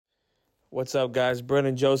What's up, guys?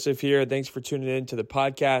 Brennan Joseph here. Thanks for tuning in to the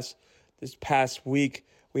podcast. This past week,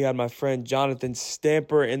 we had my friend Jonathan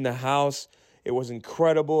Stamper in the house. It was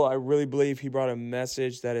incredible. I really believe he brought a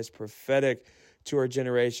message that is prophetic to our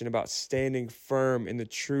generation about standing firm in the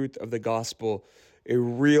truth of the gospel. A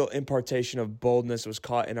real impartation of boldness was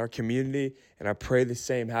caught in our community, and I pray the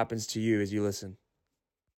same happens to you as you listen.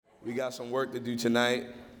 We got some work to do tonight,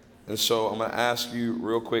 and so I'm going to ask you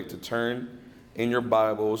real quick to turn in your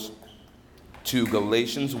Bibles to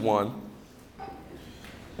Galatians 1. I'm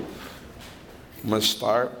going to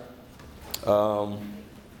start. Let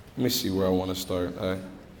me see where I want to start.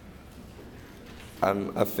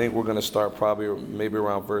 I think we're going to start probably maybe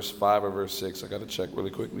around verse 5 or verse 6. I got to check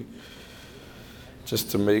really quickly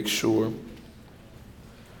just to make sure.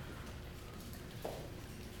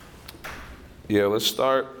 Yeah, let's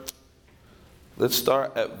start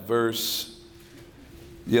at verse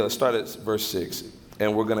 6,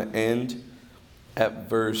 and we're going to end at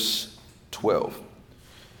verse 12.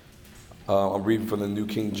 I'm reading from the New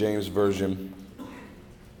King James Version.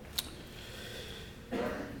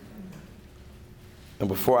 And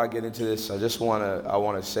before I get into this, I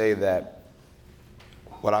want to say that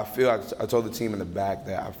what I feel, I told the team in the back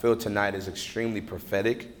that I feel tonight is extremely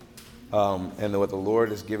prophetic, and what the Lord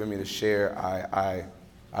has given me to share,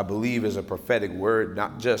 I believe is a prophetic word,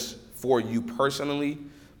 not just for you personally,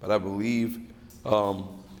 but I believe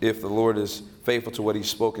if the Lord is faithful to what he's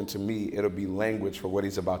spoken to me, it'll be language for what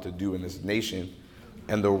he's about to do in this nation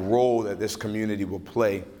and the role that this community will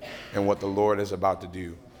play in what the Lord is about to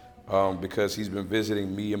do. Because he's been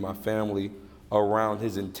visiting me and my family around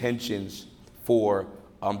his intentions for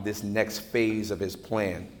this next phase of his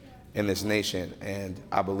plan in this nation. And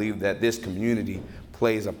I believe that this community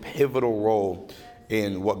plays a pivotal role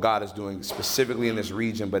in what God is doing specifically in this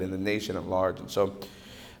region, but in the nation at large. And so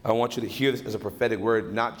I want you to hear this as a prophetic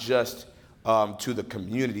word, not just to the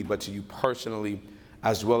community, but to you personally,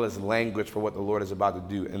 as well as language for what the Lord is about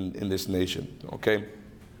to do in this nation. Okay?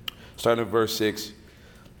 Starting at verse 6,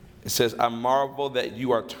 it says, I marvel that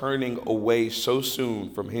you are turning away so soon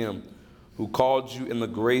from him who called you in the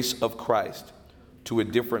grace of Christ to a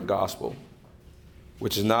different gospel,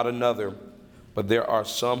 which is not another, but there are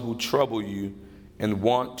some who trouble you and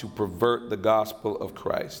want to pervert the gospel of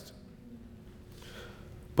Christ.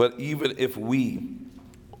 But even if we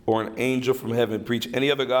or an angel from heaven preach any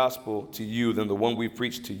other gospel to you than the one we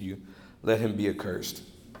preach to you, let him be accursed.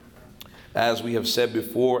 As we have said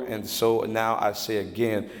before, and so now I say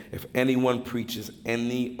again, if anyone preaches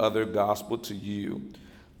any other gospel to you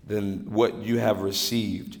than what you have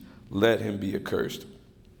received, let him be accursed.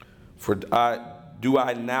 For do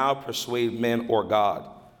I now persuade men or God?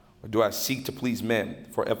 Or do I seek to please men?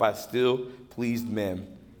 For if I still pleased men,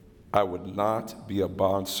 I would not be a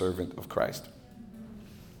bondservant of Christ.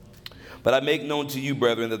 But I make known to you,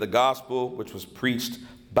 brethren, that the gospel which was preached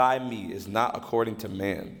by me is not according to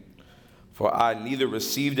man. For I neither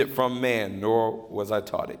received it from man, nor was I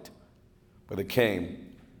taught it, but it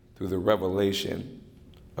came through the revelation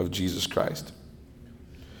of Jesus Christ.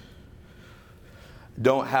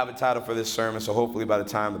 Don't have a title for this sermon, so hopefully by the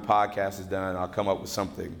time the podcast is done, I'll come up with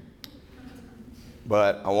something.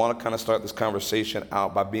 But I want to kind of start this conversation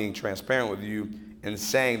out by being transparent with you and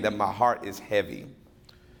saying that my heart is heavy.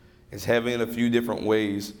 It's heavy in a few different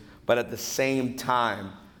ways, but at the same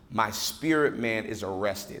time, my spirit man is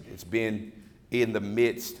arrested. It's been in the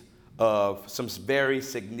midst of some very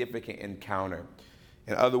significant encounter.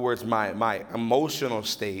 In other words, my emotional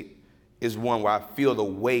state is one where I feel the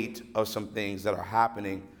weight of some things that are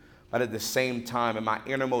happening, but at the same time, in my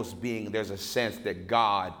innermost being, there's a sense that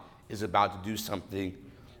God is about to do something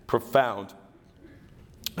profound.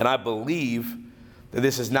 And I believe that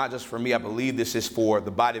this is not just for me. I believe this is for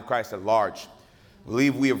the body of Christ at large. I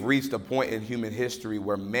believe we have reached a point in human history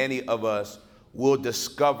where many of us will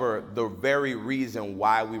discover the very reason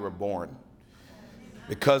why we were born.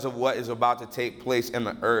 Because of what is about to take place in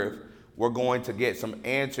the earth, we're going to get some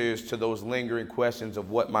answers to those lingering questions of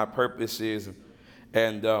what my purpose is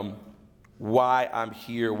and why I'm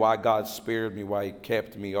here, why God spared me, why he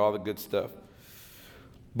kept me, all the good stuff.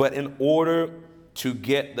 But in order to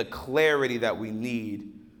get the clarity that we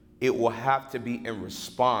need, it will have to be in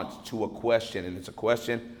response to a question. And it's a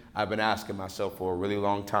question I've been asking myself for a really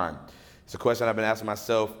long time. It's a question I've been asking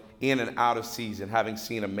myself in and out of season, having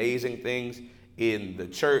seen amazing things in the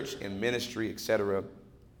church, in ministry, etc.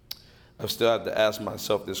 I've still had to ask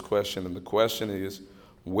myself this question, and the question is,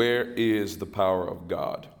 where is the power of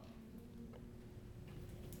God?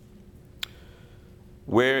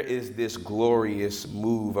 Where is this glorious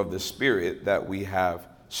move of the Spirit that we have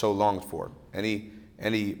so longed for?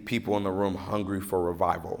 Any people in the room hungry for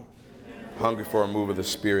revival? hungry for a move of the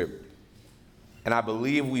Spirit. And I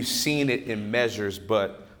believe we've seen it in measures,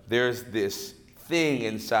 but there's this thing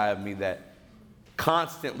inside me that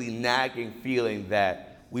constantly nagging feeling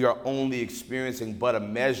that we are only experiencing but a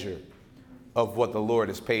measure of what the Lord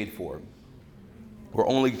has paid for. We're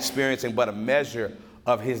only experiencing but a measure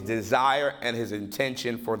of his desire and his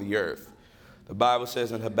intention for the earth. The Bible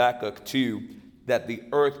says in Habakkuk 2 that the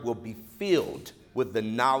earth will be filled with the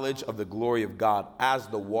knowledge of the glory of God as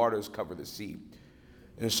the waters cover the sea.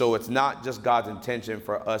 And so it's not just God's intention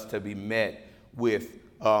for us to be met with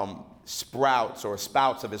sprouts or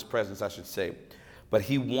spouts of his presence, I should say, but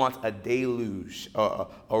he wants a deluge, a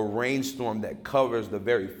rainstorm that covers the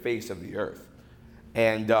very face of the earth.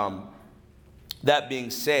 And that being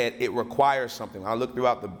said, it requires something. When I look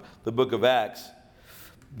throughout the book of Acts,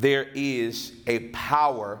 there is a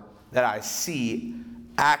power that I see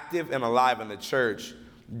active and alive in the church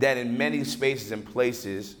that in many spaces and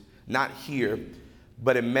places, not here,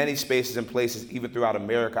 but in many spaces and places, even throughout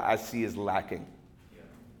America, I see is lacking.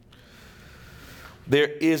 There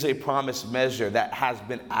is a promised measure that has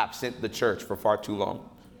been absent the church for far too long.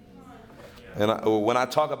 And when I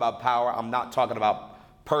talk about power, I'm not talking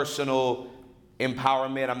about personal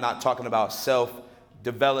empowerment. I'm not talking about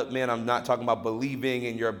self-development. I'm not talking about believing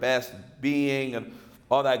in your best being and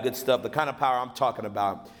all that good stuff. The kind of power I'm talking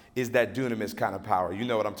about is that dunamis kind of power. You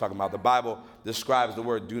know what I'm talking about. The Bible describes the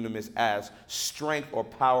word dunamis as strength or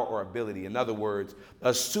power or ability. In other words,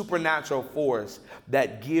 a supernatural force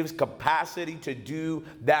that gives capacity to do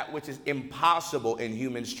that which is impossible in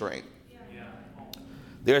human strength.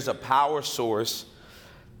 There's a power source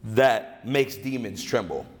that makes demons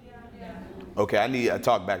tremble. Okay, I need a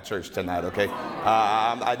talk back church tonight, okay?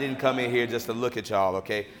 I didn't come in here just to look at y'all,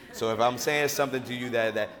 okay? So if I'm saying something to you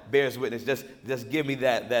that bears witness, just give me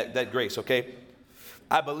that grace, okay?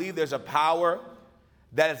 I believe there's a power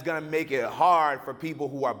that is going to make it hard for people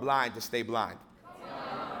who are blind to stay blind.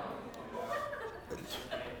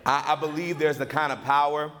 I believe there's the kind of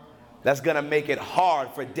power that's going to make it hard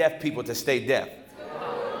for deaf people to stay deaf.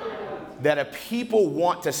 That if people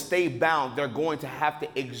want to stay bound, they're going to have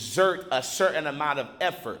to exert a certain amount of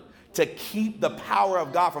effort to keep the power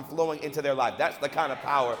of God from flowing into their life. That's the kind of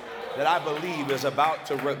power that I believe is about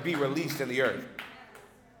to be released in the earth.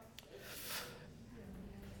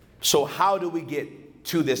 So how do we get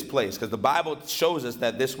to this place? Because the Bible shows us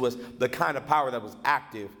that this was the kind of power that was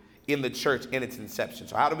active in the church in its inception.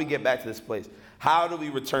 So how do we get back to this place? How do we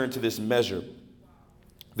return to this measure?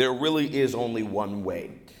 There really is only one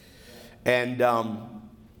way. And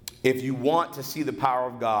if you want to see the power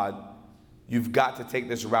of God, you've got to take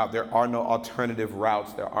this route. There are no alternative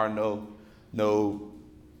routes. There are no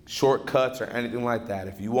shortcuts or anything like that.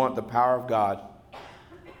 If you want the power of God,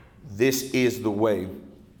 this is the way.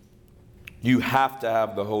 You have to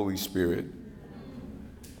have the Holy Spirit.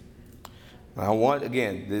 I want,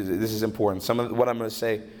 again, this is important. Some of what I'm going to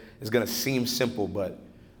say is going to seem simple, but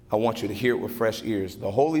I want you to hear it with fresh ears.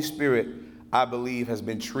 The Holy Spirit, I believe, has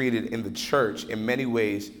been treated in the church in many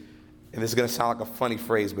ways, and this is going to sound like a funny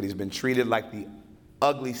phrase, but he's been treated like the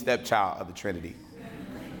ugly stepchild of the Trinity.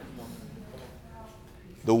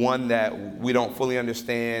 The one that we don't fully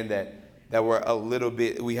understand, that we're a little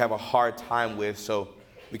bit, we have a hard time with, so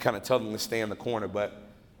we kind of tell them to stay in the corner, but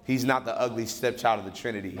he's not the ugly stepchild of the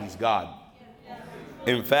Trinity. He's God.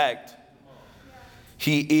 In fact,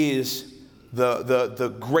 he is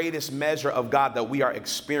the greatest measure of God that we are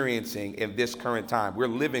experiencing in this current time. We're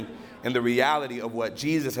living in the reality of what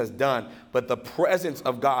Jesus has done, but the presence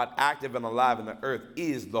of God active and alive in the earth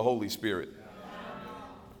is the Holy Spirit.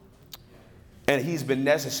 And he's been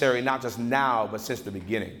necessary not just now, but since the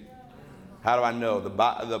beginning. How do I know? The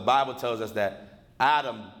Bible tells us that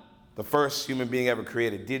Adam, the first human being ever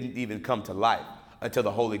created, didn't even come to life until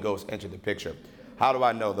the Holy Ghost entered the picture. How do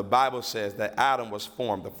I know? The Bible says that Adam was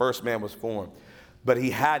formed, the first man was formed, but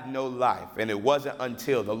he had no life. And it wasn't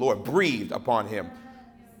until the Lord breathed upon him,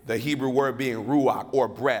 the Hebrew word being ruach or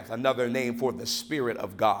breath, another name for the Spirit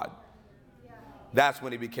of God. That's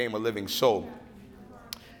when he became a living soul.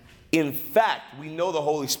 In fact, we know the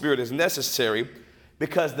Holy Spirit is necessary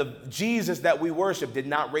because the Jesus that we worship did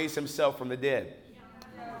not raise himself from the dead.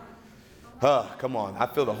 Come on, I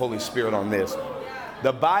feel the Holy Spirit on this.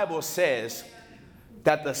 The Bible says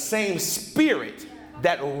that the same Spirit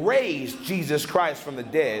that raised Jesus Christ from the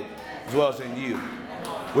dead dwells in you.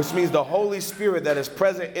 Which means the Holy Spirit that is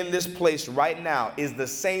present in this place right now is the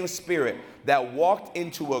same Spirit that walked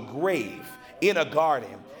into a grave in a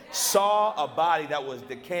garden, saw a body that was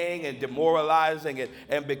decaying and demoralizing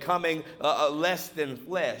and becoming less than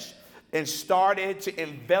flesh, and started to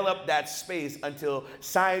envelop that space until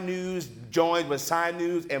sinews joined with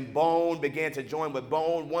sinews and bone began to join with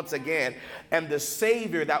bone once again. And the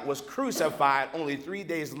Savior that was crucified only 3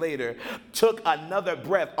 days later took another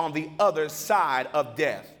breath on the other side of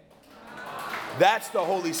death. That's the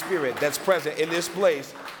Holy Spirit that's present in this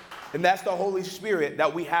place. And that's the Holy Spirit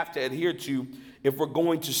that we have to adhere to if we're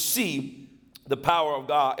going to see the power of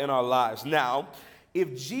God in our lives. Now,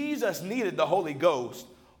 if Jesus needed the Holy Ghost,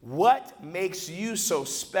 what makes you so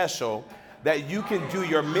special that you can do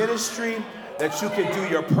your ministry, that you can do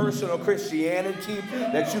your personal Christianity,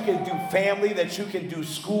 that you can do family, that you can do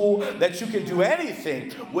school, that you can do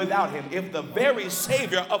anything without him? If the very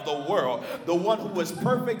Savior of the world, the one who was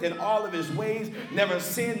perfect in all of his ways, never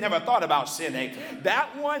sinned, never thought about sinning, that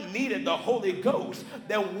one needed the Holy Ghost,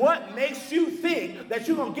 then what makes you think that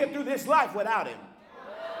you're going to get through this life without him?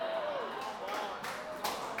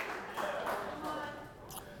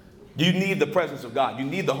 You need the presence of God. You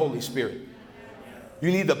need the Holy Spirit. You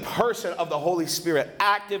need the person of the Holy Spirit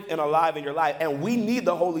active and alive in your life. And we need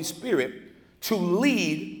the Holy Spirit to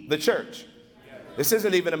lead the church. This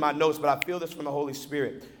isn't even in my notes, but I feel this from the Holy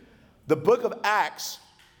Spirit. The book of Acts,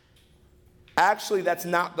 actually, that's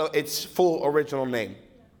not its full original name.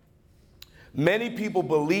 Many people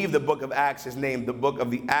believe the book of Acts is named the book of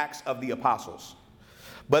the Acts of the Apostles.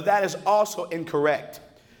 But that is also incorrect.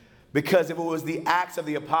 Because if it was the Acts of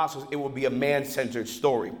the Apostles, it would be a man-centered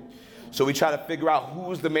story. So we try to figure out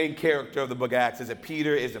who's the main character of the book of Acts. Is it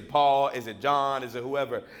Peter? Is it Paul? Is it John? Is it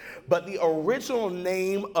whoever? But the original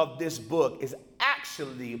name of this book is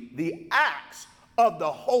actually the Acts of the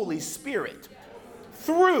Holy Spirit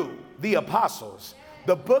through the apostles.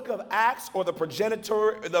 The book of Acts, or the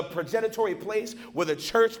progenitory place where the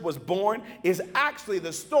church was born, is actually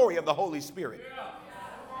the story of the Holy Spirit.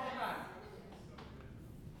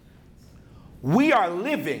 We are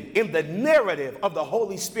living in the narrative of the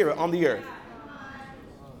Holy Spirit on the earth.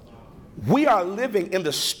 We are living in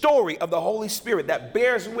the story of the Holy Spirit that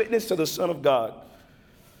bears witness to the Son of God.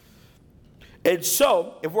 And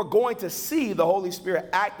so, if we're going to see the Holy Spirit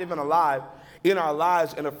active and alive in our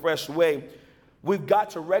lives in a fresh way, we've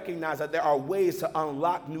got to recognize that there are ways to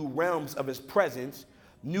unlock new realms of his presence,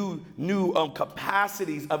 new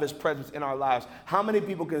capacities of his presence in our lives. How many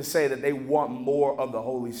people can say that they want more of the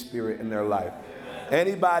Holy Spirit in their life?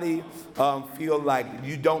 Anybody feel like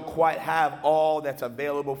you don't quite have all that's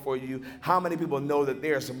available for you? How many people know that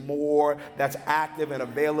there's more that's active and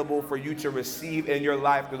available for you to receive in your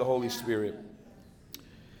life through the Holy Spirit?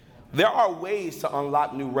 There are ways to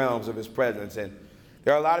unlock new realms of his presence, and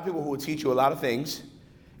there are a lot of people who will teach you a lot of things,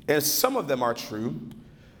 and some of them are true.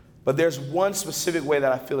 But there's one specific way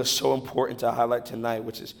that I feel is so important to highlight tonight,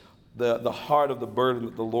 which is the heart of the burden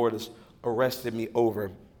that the Lord has arrested me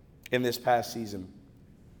over in this past season.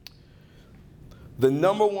 The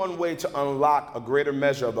number one way to unlock a greater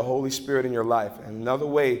measure of the Holy Spirit in your life, and another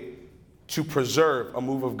way to preserve a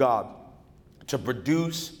move of God, to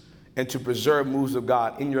produce and to preserve moves of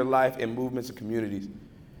God in your life and movements and communities,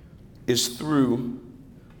 is through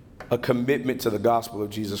a commitment to the gospel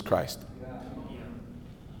of Jesus Christ.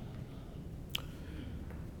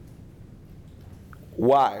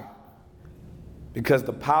 Why? Because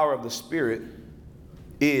the power of the Spirit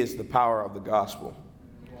is the power of the gospel.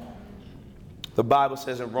 The Bible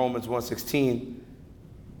says in Romans 1:16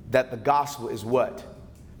 that the gospel is what?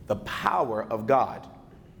 The power of God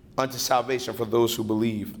unto salvation for those who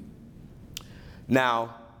believe.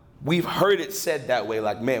 Now, we've heard it said that way,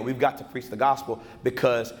 like, man, we've got to preach the gospel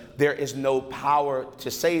because there is no power to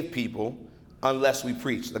save people unless we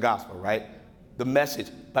preach the gospel, right? The message.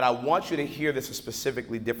 But I want you to hear this a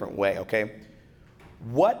specifically different way, okay?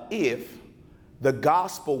 What if the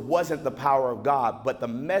gospel wasn't the power of God, but the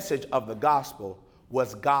message of the gospel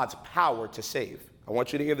was God's power to save? I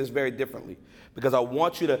want you to hear this very differently, because I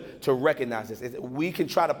want you to recognize this. We can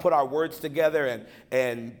try to put our words together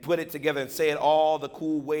and put it together and say it all the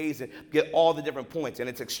cool ways and get all the different points, and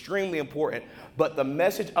it's extremely important. But the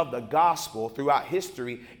message of the gospel throughout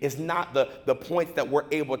history is not the points that we're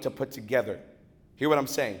able to put together. Hear what I'm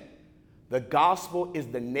saying? The gospel is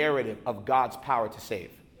the narrative of God's power to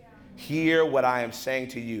save. Hear what I am saying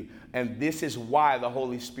to you. And this is why the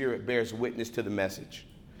Holy Spirit bears witness to the message.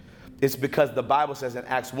 It's because the Bible says in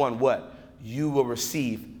Acts 1, what? You will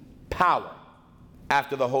receive power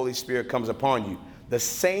after the Holy Spirit comes upon you. The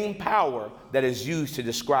same power that is used to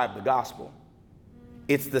describe the gospel.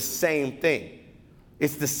 It's the same thing.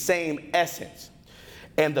 It's the same essence.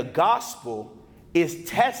 And the gospel is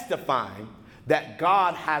testifying that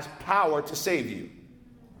God has power to save you.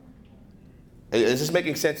 Is this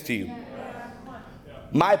making sense to you?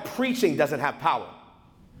 My preaching doesn't have power.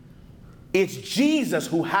 It's Jesus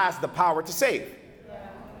who has the power to save.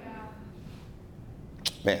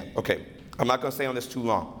 Man, okay, I'm not going to stay on this too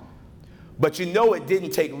long. But you know it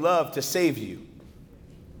didn't take love to save you.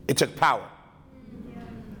 It took power.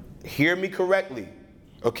 Hear me correctly,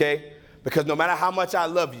 okay? Because no matter how much I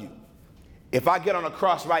love you, if I get on a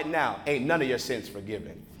cross right now, ain't none of your sins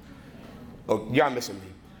forgiven. Oh, y'all missing me.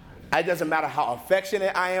 It doesn't matter how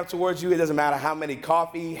affectionate I am towards you. It doesn't matter how many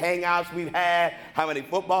coffee hangouts we've had, how many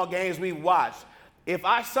football games we've watched. If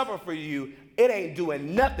I suffer for you, it ain't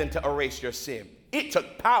doing nothing to erase your sin. It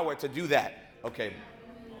took power to do that. Okay.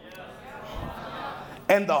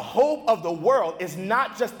 And the hope of the world is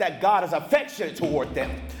not just that God is affectionate toward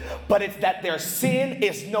them, but it's that their sin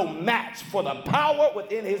is no match for the power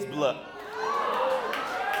within his blood.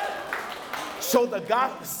 So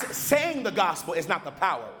saying the gospel is not the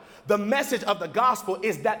power. The message of the gospel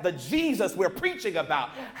is that the Jesus we're preaching about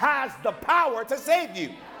has the power to save you.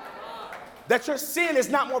 That your sin is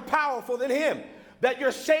not more powerful than him. That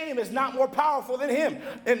your shame is not more powerful than him.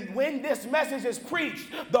 And when this message is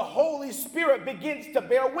preached, the Holy Spirit begins to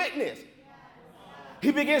bear witness.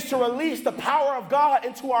 He begins to release the power of God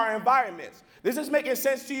into our environments. Is this making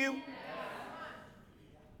sense to you?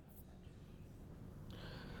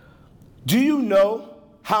 Do you know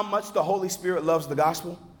how much the Holy Spirit loves the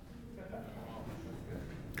gospel?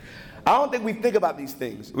 I don't think we think about these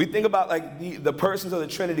things. We think about like the persons of the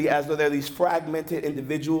Trinity as though they're these fragmented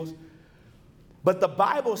individuals. But the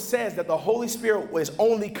Bible says that the Holy Spirit was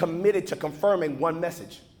only committed to confirming one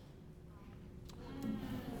message.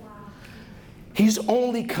 He's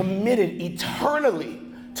only committed eternally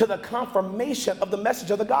to the confirmation of the message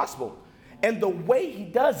of the gospel. And the way he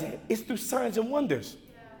does it is through signs and wonders.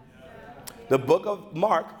 The book of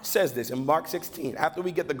Mark says this in Mark 16. After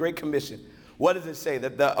we get the Great Commission, what does it say?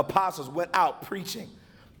 That the apostles went out preaching,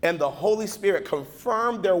 and the Holy Spirit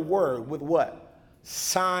confirmed their word with what?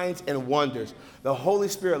 Signs and wonders. The Holy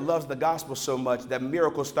Spirit loves the gospel so much that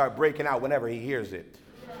miracles start breaking out whenever he hears it.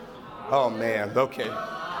 Oh man, okay.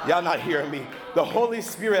 Y'all not hearing me. The Holy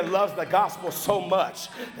Spirit loves the gospel so much.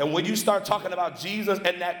 And when you start talking about Jesus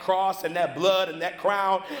and that cross and that blood and that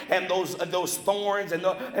crown and those thorns and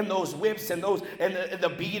those whips and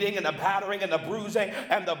the beating and the battering and the bruising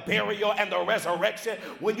and the burial and the resurrection,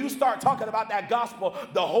 when you start talking about that gospel,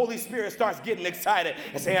 the Holy Spirit starts getting excited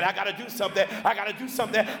and saying, I got to do something. I got to do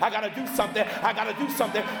something. I got to do something. I got to do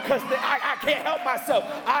something because I can't help myself.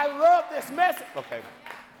 I love this message. Okay.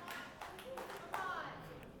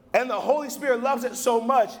 And the Holy Spirit loves it so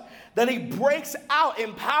much that he breaks out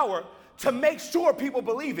in power to make sure people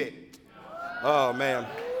believe it. Oh, man.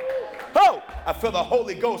 Oh, I feel the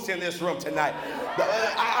Holy Ghost in this room tonight.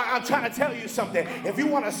 I'm trying to tell you something. If you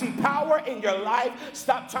want to see power in your life,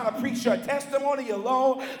 stop trying to preach your testimony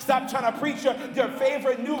alone. Stop trying to preach your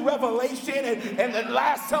favorite new revelation and the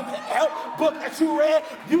last self-help book that you read.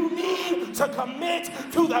 You need to commit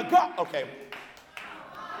to the God. Okay.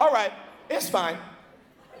 All right. It's fine.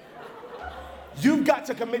 You've got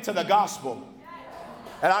to commit to the gospel.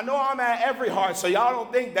 And I know I'm at every heart, so y'all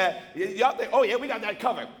don't think that, y'all think, oh yeah, we got that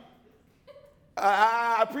covered.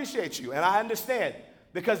 I appreciate you, and I understand,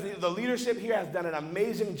 because the leadership here has done an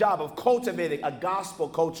amazing job of cultivating a gospel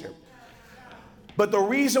culture. But the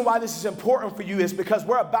reason why this is important for you is because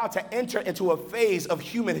we're about to enter into a phase of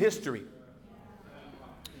human history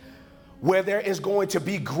where there is going to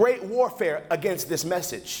be great warfare against this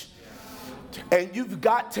message. And you've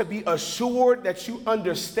got to be assured that you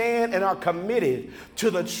understand and are committed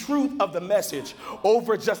to the truth of the message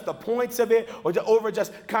over just the points of it or over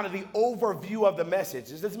just kind of the overview of the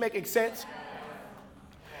message. Is this making sense?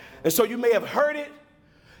 And so you may have heard it.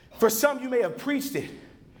 For some, you may have preached it.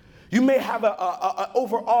 You may have an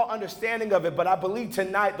overall understanding of it, but I believe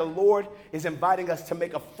tonight the Lord is inviting us to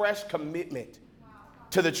make a fresh commitment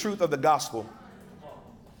to the truth of the gospel.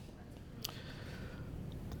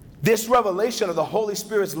 This revelation of the Holy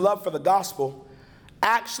Spirit's love for the gospel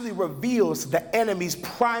actually reveals the enemy's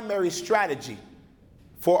primary strategy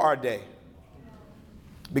for our day.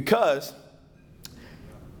 Because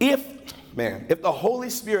if the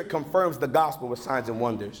Holy Spirit confirms the gospel with signs and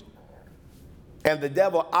wonders, and the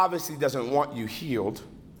devil obviously doesn't want you healed,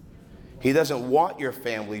 he doesn't want your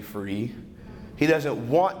family free, he doesn't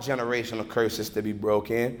want generational curses to be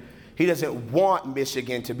broken, he doesn't want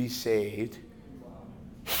Michigan to be saved.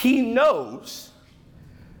 He knows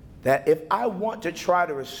that if I want to try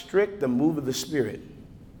to restrict the move of the Spirit,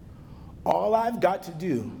 all I've got to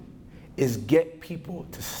do is get people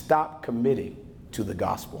to stop committing to the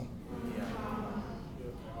gospel.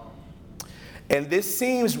 And this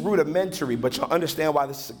seems rudimentary, but you'll understand why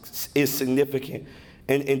this is significant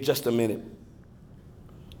in just a minute.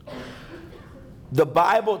 The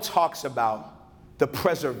Bible talks about the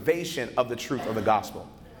preservation of the truth of the gospel.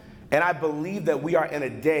 And I believe that we are in a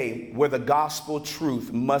day where the gospel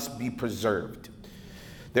truth must be preserved.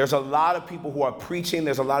 There's a lot of people who are preaching,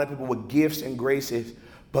 there's a lot of people with gifts and graces,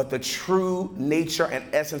 but the true nature and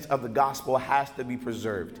essence of the gospel has to be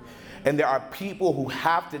preserved. And there are people who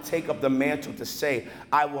have to take up the mantle to say,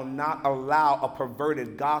 I will not allow a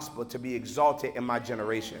perverted gospel to be exalted in my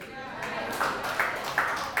generation.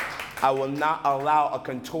 I will not allow a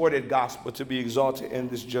contorted gospel to be exalted in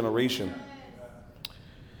this generation.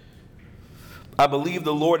 I believe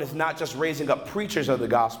the Lord is not just raising up preachers of the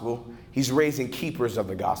gospel, he's raising keepers of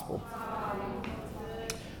the gospel.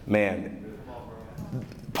 Man,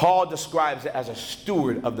 Paul describes it as a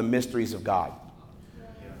steward of the mysteries of God,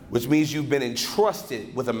 which means you've been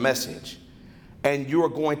entrusted with a message and you are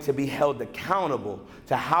going to be held accountable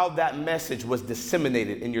to how that message was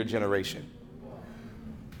disseminated in your generation.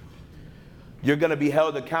 You're going to be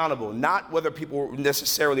held accountable, not whether people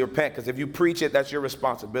necessarily repent, because if you preach it, that's your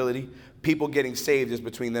responsibility. People getting saved is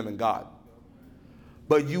between them and God.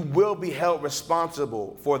 But you will be held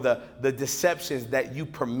responsible for the deceptions that you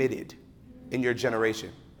permitted in your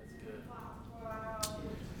generation.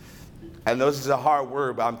 I know this is a hard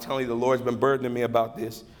word, but I'm telling you, the Lord's been burdening me about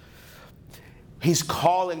this. He's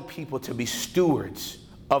calling people to be stewards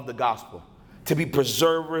of the gospel, to be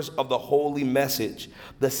preservers of the holy message,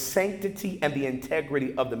 the sanctity and the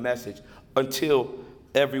integrity of the message until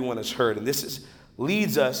everyone is heard. And this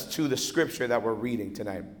leads us to the scripture that we're reading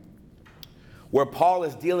tonight, where Paul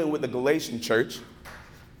is dealing with the Galatian church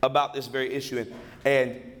about this very issue.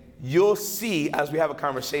 And you'll see as we have a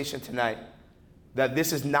conversation tonight that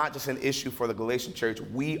this is not just an issue for the Galatian church.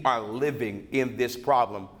 We are living in this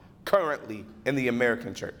problem currently in the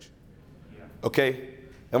American church. Okay?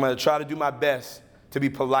 I'm going to try to do my best to be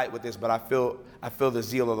polite with this, but I feel the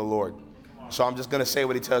zeal of the Lord. So I'm just going to say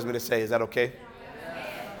what he tells me to say. Is that okay?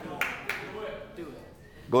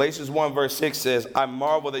 Galatians 1 verse 6 says, I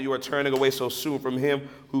marvel that you are turning away so soon from him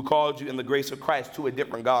who called you in the grace of Christ to a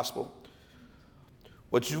different gospel.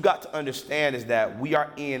 What you've got to understand is that we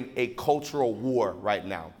are in a cultural war right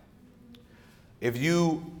now. If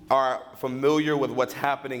you are familiar with what's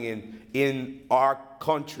happening in our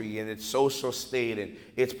country and its social state and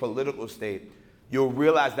its political state, you'll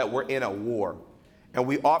realize that we're in a war. And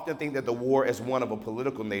we often think that the war is one of a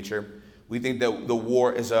political nature. We think that the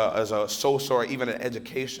war is a social or even an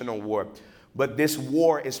educational war. But this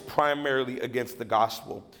war is primarily against the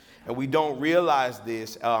gospel. And we don't realize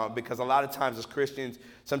this because a lot of times as Christians,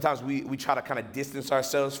 sometimes we try to kind of distance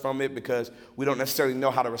ourselves from it because we don't necessarily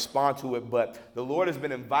know how to respond to it. But the Lord has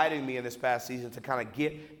been inviting me in this past season to kind of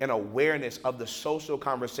get an awareness of the social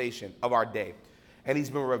conversation of our day. And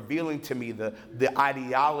he's been revealing to me the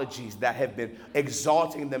ideologies that have been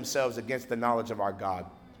exalting themselves against the knowledge of our God.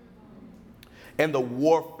 And the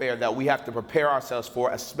warfare that we have to prepare ourselves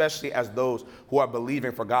for, especially as those who are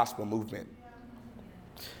believing for gospel movement.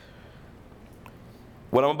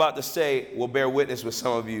 What I'm about to say will bear witness with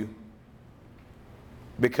some of you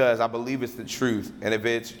because I believe it's the truth. And if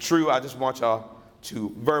it's true, I just want y'all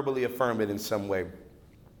to verbally affirm it in some way.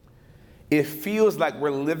 It feels like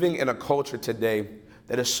we're living in a culture today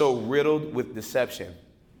that is so riddled with deception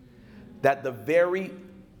that the very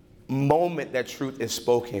moment that truth is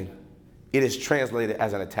spoken, it is translated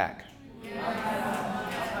as an attack.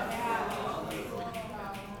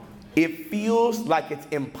 It feels like it's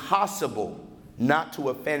impossible not to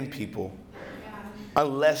offend people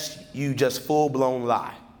unless you just full-blown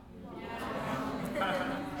lie.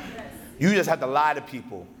 You just have to lie to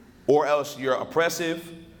people, or else you're oppressive,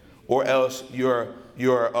 or else you're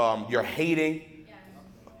hating.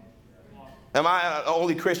 Am I the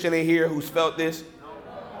only Christian in here who's felt this?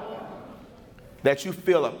 That you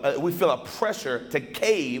feel we feel a pressure to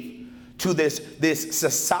cave to this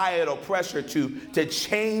societal pressure to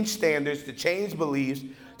change standards, to change beliefs,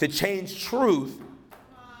 to change truth.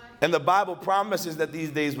 And the Bible promises that these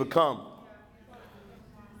days would come.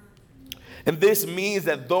 And this means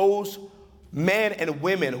that those men and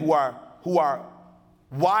women who are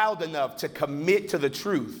wild enough to commit to the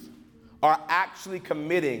truth are actually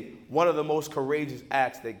committing one of the most courageous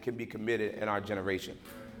acts that can be committed in our generation.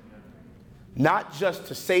 Not just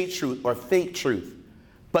to say truth or think truth,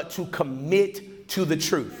 but to commit to the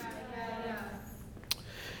truth.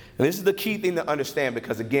 And this is the key thing to understand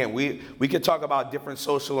because, again, we could talk about different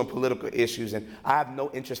social and political issues, and I have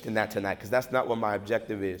no interest in that tonight because that's not what my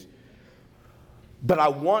objective is. But I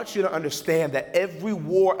want you to understand that every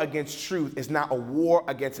war against truth is not a war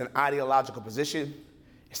against an ideological position.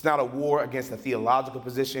 It's not a war against a theological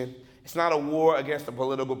position. It's not a war against a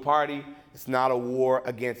political party. It's not a war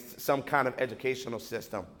against some kind of educational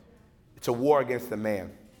system. It's a war against the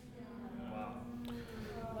man.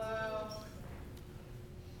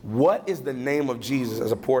 What is the name of Jesus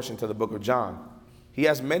as a portion to the book of John? He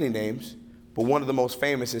has many names, but one of the most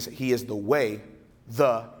famous is he is the way,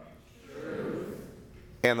 the truth,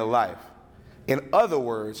 and the life. In other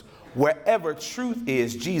words, wherever truth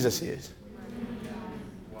is, Jesus is.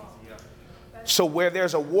 So where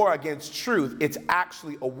there's a war against truth, it's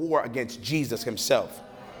actually a war against Jesus himself.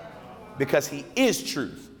 Because he is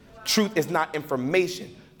truth. Truth is not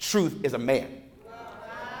information. Truth is a man.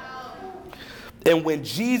 And when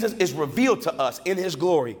Jesus is revealed to us in his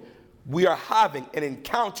glory, we are having an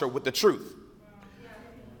encounter with the truth.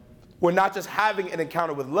 We're not just having an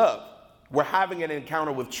encounter with love. We're having an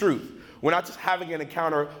encounter with truth. We're not just having an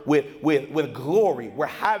encounter with glory. We're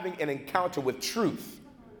having an encounter with truth.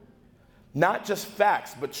 Not just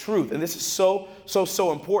facts, but truth. And this is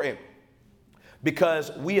so important.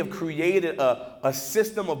 Because we have created a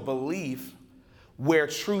system of belief where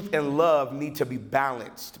truth and love need to be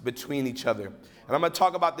balanced between each other. And I'm going to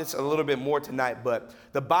talk about this a little bit more tonight, but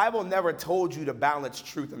the Bible never told you to balance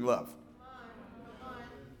truth and love.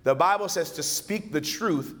 The Bible says to speak the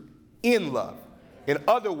truth in love. In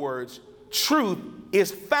other words, truth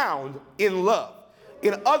is found in love.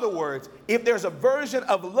 In other words, if there's a version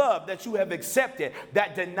of love that you have accepted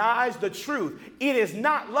that denies the truth, it is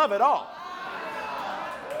not love at all.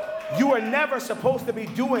 You are never supposed to be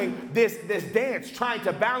doing this dance trying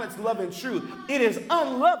to balance love and truth. It is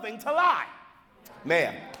unloving to lie.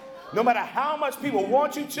 Man, no matter how much people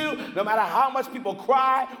want you to, no matter how much people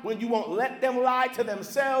cry when you won't let them lie to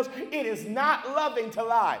themselves, it is not loving to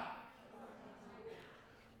lie.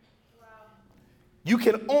 You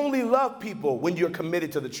can only love people when you're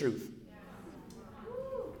committed to the truth.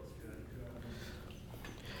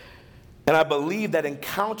 And I believe that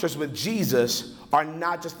encounters with Jesus are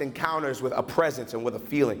not just encounters with a presence and with a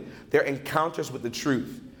feeling. They're encounters with the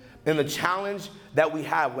truth. And the challenge that we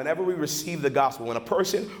have whenever we receive the gospel, when a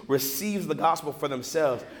person receives the gospel for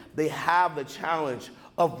themselves, they have the challenge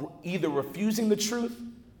of either refusing the truth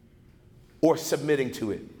or submitting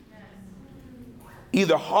to it.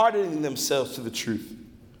 Either hardening themselves to the truth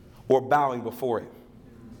or bowing before it.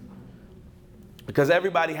 Because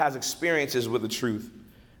everybody has experiences with the truth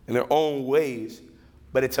in their own ways,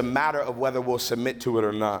 but it's a matter of whether we'll submit to it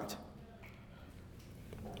or not.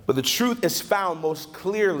 But the truth is found most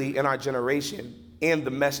clearly in our generation in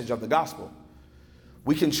the message of the gospel.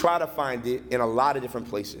 We can try to find it in a lot of different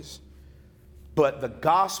places, but the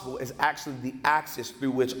gospel is actually the axis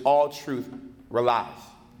through which all truth relies.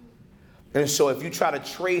 And so if you try to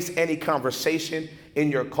trace any conversation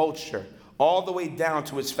in your culture all the way down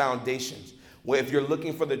to its foundations, where if you're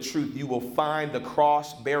looking for the truth, you will find the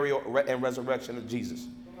cross, burial, and resurrection of Jesus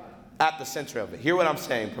at the center of it. Hear what I'm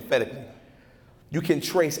saying prophetically. You can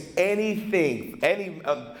trace anything, any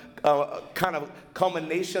kind of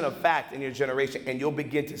culmination of fact in your generation, and you'll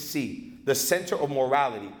begin to see the center of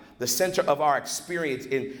morality, the center of our experience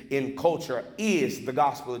in culture is the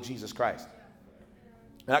gospel of Jesus Christ.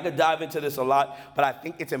 And I could dive into this a lot, but I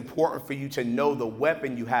think it's important for you to know the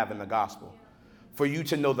weapon you have in the gospel, for you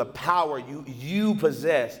to know the power you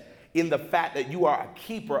possess in the fact that you are a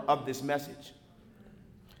keeper of this message.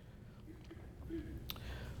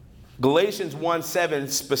 Galatians 1:7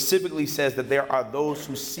 specifically says that there are those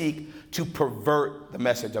who seek to pervert the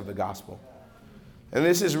message of the gospel. And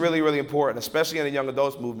this is really, really important, especially in the young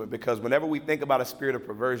adults movement, because whenever we think about a spirit of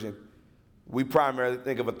perversion, we primarily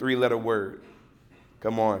think of a 3-letter word.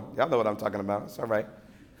 Come on. Y'all know what I'm talking about. It's all right.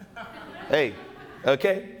 Hey,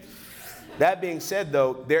 okay. That being said,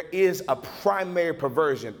 though, there is a primary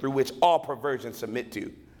perversion through which all perversions submit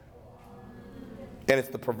to. And it's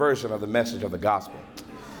the perversion of the message of the gospel.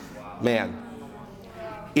 Man,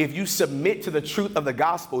 if you submit to the truth of the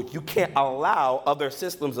gospel, you can't allow other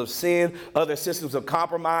systems of sin, other systems of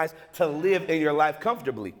compromise to live in your life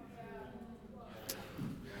comfortably.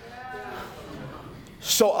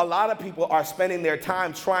 So a lot of people are spending their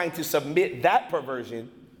time trying to submit that perversion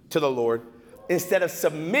to the Lord instead of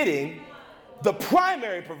submitting the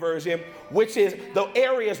primary perversion, which is the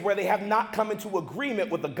areas where they have not come into agreement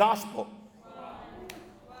with the gospel.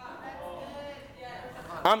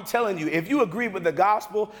 I'm telling you, if you agree with the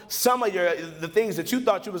gospel, some of the things that you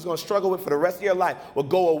thought you was going to struggle with for the rest of your life will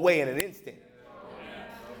go away in an instant.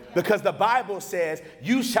 Because the Bible says,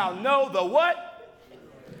 you shall know the what?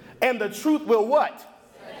 And the truth will what?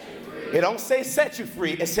 Set you free. It don't say set you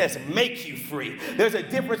free, it says make you free. There's a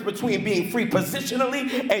difference between being free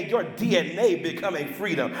positionally and your DNA becoming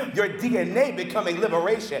freedom, your DNA becoming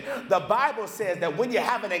liberation. The Bible says that when you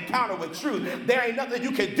have an encounter with truth, there ain't nothing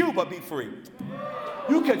you can do but be free.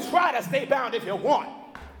 You can try to stay bound if you want,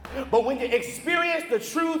 but when you experience the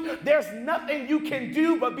truth, there's nothing you can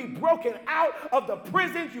do but be broken out of the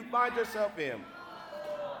prisons you find yourself in.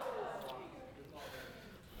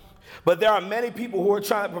 But there are many people who are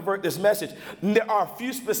trying to pervert this message. And there are a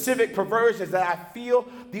few specific perversions that I feel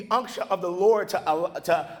the unction of the Lord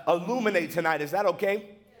to illuminate tonight. Is that okay?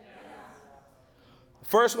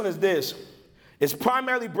 First one is this. It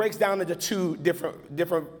primarily breaks down into two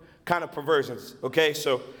different kind of perversions. Okay,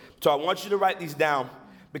 so I want you to write these down,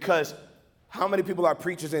 because how many people are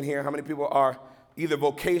preachers in here? How many people are either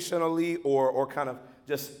vocationally or kind of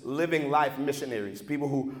just living life missionaries, people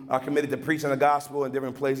who are committed to preaching the gospel in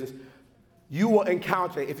different places? You will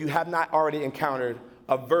encounter, if you have not already encountered,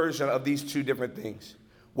 a version of these two different things.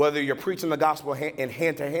 Whether you're preaching the gospel in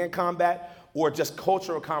hand-to-hand combat or just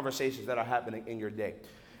cultural conversations that are happening in your day.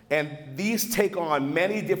 And these take on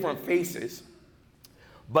many different faces,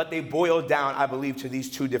 but they boil down, I believe, to these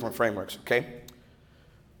two different frameworks, okay?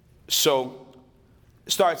 So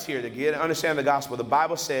it starts here. To get and understand the gospel, the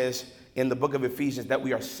Bible says in the book of Ephesians that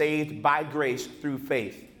we are saved by grace through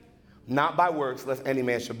faith, not by works, lest any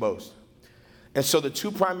man should boast. And so the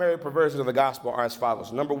two primary perversions of the gospel are as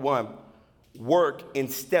follows. Number one, work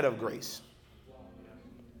instead of grace.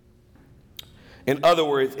 In other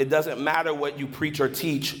words, it doesn't matter what you preach or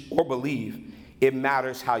teach or believe. It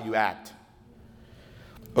matters how you act.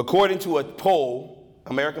 According to a poll,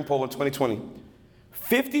 American poll in 2020,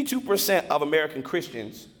 52% of American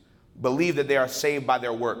Christians believe that they are saved by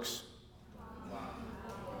their works.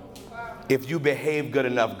 If you behave good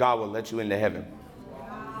enough, God will let you into heaven.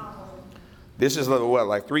 This is what,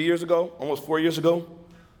 like 3 years ago, almost 4 years ago?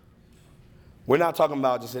 We're not talking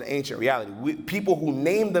about just an ancient reality. People who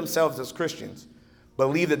name themselves as Christians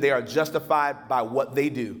believe that they are justified by what they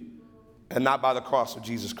do and not by the cross of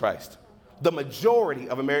Jesus Christ. The majority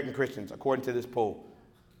of American Christians, according to this poll,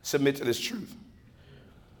 submit to this truth.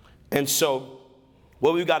 And so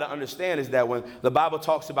what we've got to understand is that when the Bible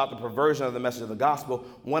talks about the perversion of the message of the gospel,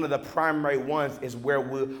 one of the primary ones is where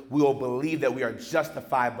we will believe that we are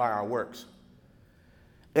justified by our works.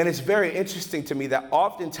 And it's very interesting to me that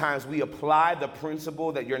oftentimes we apply the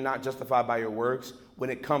principle that you're not justified by your works when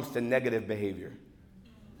it comes to negative behavior.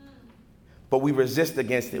 But we resist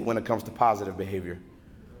against it when it comes to positive behavior.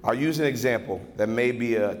 I'll use an example that may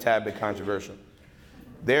be a tad bit controversial.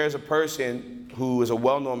 There's a person who is a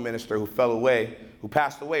well-known minister who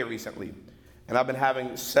passed away recently. And I've been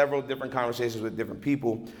having several different conversations with different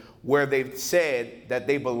people where they've said that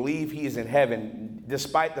they believe he is in heaven,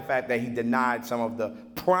 despite the fact that he denied some of the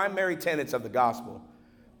primary tenets of the gospel,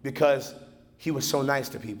 because he was so nice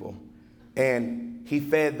to people. And he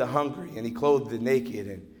fed the hungry and he clothed the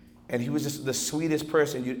naked, and he was just the sweetest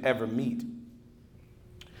person you'd ever meet.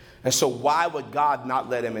 And so why would God not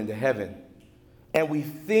let him into heaven? And we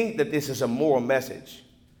think that this is a moral message,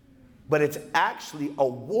 but it's actually a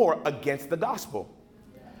war against the gospel.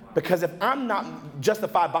 Because if I'm not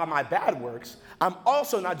justified by my bad works, I'm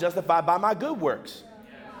also not justified by my good works.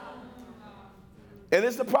 And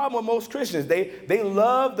this is the problem with most Christians. They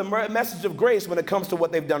love the message of grace when it comes to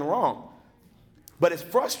what they've done wrong. But it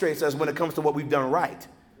frustrates us when it comes to what we've done right.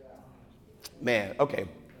 Man, okay.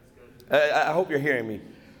 I hope you're hearing me.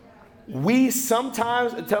 We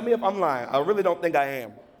sometimes, tell me if I'm lying, I really don't think I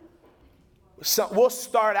am. So we'll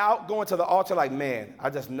start out going to the altar like, man, I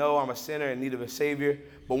just know I'm a sinner in need of a Savior.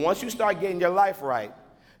 But once you start getting your life right,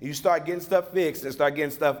 you start getting stuff fixed and start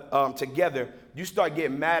getting stuff together, you start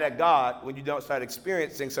getting mad at God when you don't start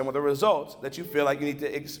experiencing some of the results that you feel like you need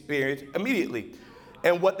to experience immediately.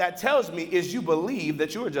 And what that tells me is you believe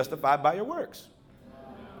that you are justified by your works.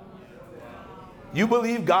 You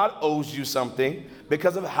believe God owes you something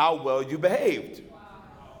because of how well you behaved.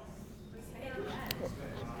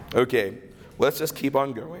 Okay, let's just keep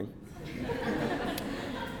on going.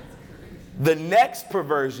 The next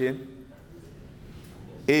perversion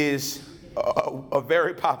is a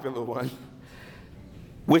very popular one,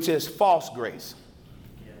 which is false grace.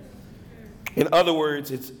 In other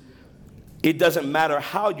words, it doesn't matter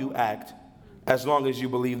how you act as long as you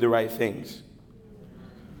believe the right things.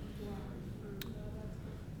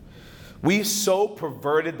 We so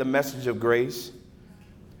perverted the message of grace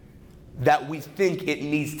that we think it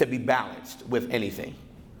needs to be balanced with anything.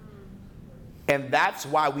 And that's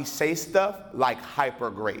why we say stuff like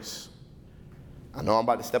hyper grace. I know I'm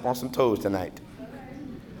about to step on some toes tonight.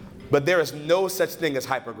 But there is no such thing as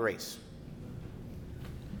hyper grace.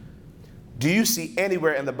 Do you see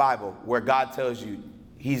anywhere in the Bible where God tells you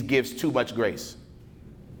he gives too much grace?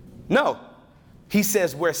 No. He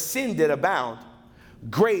says where sin did abound,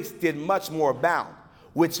 grace did much more abound,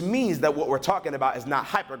 which means that what we're talking about is not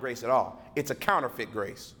hyper grace at all. It's a counterfeit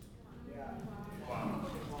grace.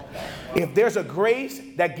 If there's a grace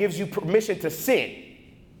that gives you permission to sin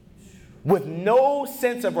with no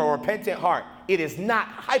sense of a repentant heart, it is not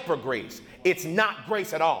hyper grace. It's not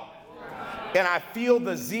grace at all. And I feel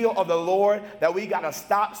the zeal of the Lord that we got to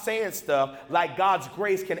stop saying stuff like God's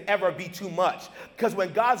grace can ever be too much. Because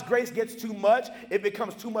when God's grace gets too much, it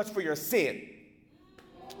becomes too much for your sin.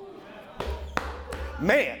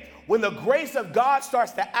 Man, when the grace of God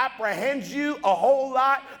starts to apprehend you a whole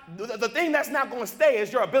lot, the thing that's not going to stay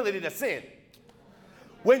is your ability to sin.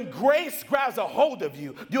 When grace grabs a hold of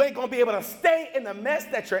you, you ain't going to be able to stay in the mess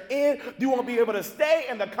that you're in. You won't be able to stay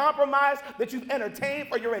in the compromise that you've entertained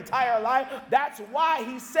for your entire life. That's why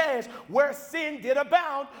he says where sin did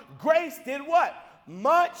abound, grace did what?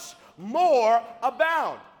 Much more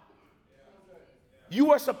abound.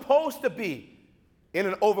 You are supposed to be in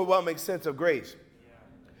an overwhelming sense of grace.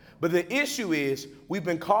 But the issue is we've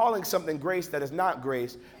been calling something grace that is not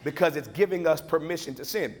grace because it's giving us permission to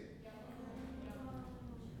sin.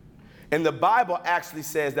 And the Bible actually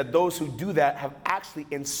says that those who do that have actually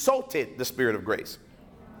insulted the Spirit of grace.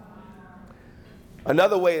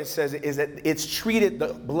 Another way it says it is that it's treated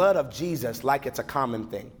the blood of Jesus like it's a common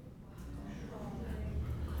thing.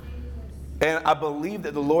 And I believe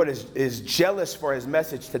that the Lord is jealous for his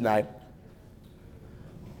message tonight.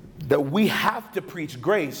 That we have to preach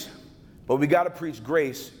grace, but we got to preach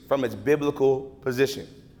grace from its biblical position.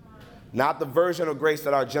 Not the version of grace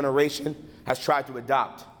that our generation has tried to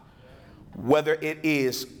adopt. Whether it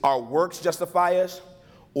is our works justify us,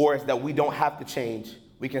 or it's that we don't have to change.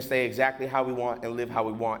 We can stay exactly how we want and live how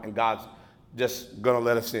we want, and God's just going to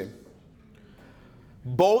let us in.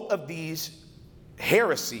 Both of these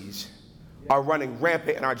heresies are running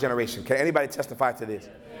rampant in our generation. Can anybody testify to this?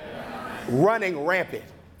 Running rampant.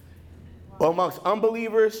 Amongst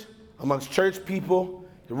unbelievers, amongst church people,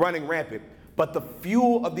 running rampant. But the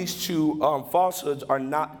fuel of these two falsehoods are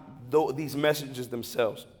not these messages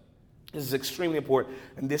themselves. This is extremely important,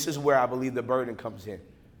 and this is where I believe the burden comes in.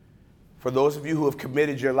 For those of you who have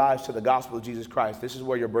committed your lives to the gospel of Jesus Christ, this is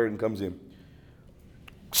where your burden comes in.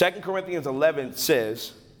 2 Corinthians 11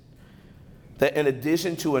 says that in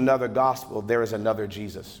addition to another gospel, there is another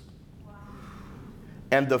Jesus.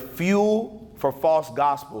 And the fuel for false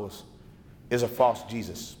gospels is a false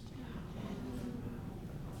Jesus.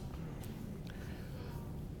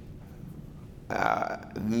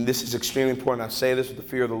 This is extremely important. I say this with the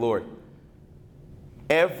fear of the Lord.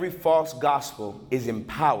 Every false gospel is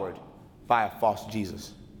empowered by a false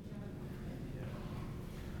Jesus.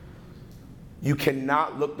 You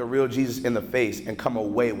cannot look the real Jesus in the face and come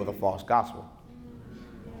away with a false gospel.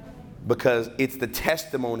 Because it's the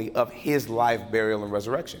testimony of his life, burial, and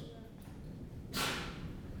resurrection.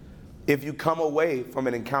 If you come away from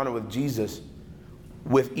an encounter with Jesus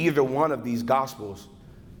with either one of these gospels,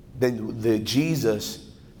 then the Jesus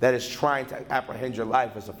that is trying to apprehend your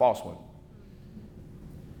life is a false one.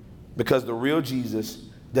 Because the real Jesus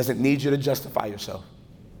doesn't need you to justify yourself.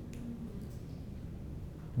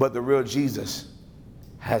 But the real Jesus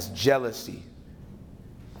has jealousy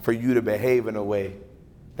for you to behave in a way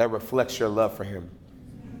that reflects your love for him.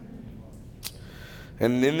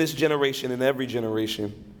 And in this generation, in every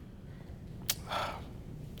generation,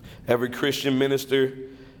 every Christian minister,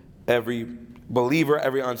 every believer,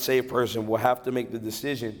 every unsaved person will have to make the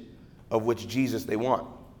decision of which Jesus they want.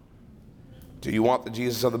 Do you want the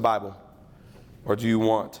Jesus of the Bible? Or do you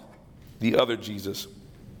want the other Jesus?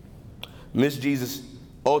 And this Jesus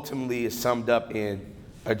ultimately is summed up in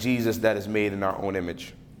a Jesus that is made in our own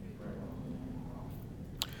image.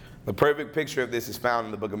 The perfect picture of this is found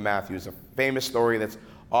in the book of Matthew. It's a famous story that's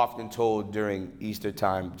often told during Easter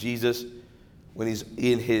time. Jesus, when he's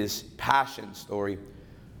in his passion story,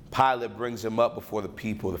 Pilate brings him up before the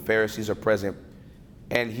people. The Pharisees are present.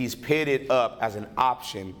 And he's pitted up as an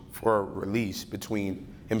option for release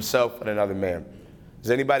between himself and another man.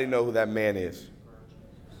 Does anybody know who that man is?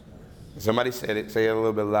 Somebody said it. Say it a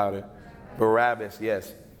little bit louder. Barabbas,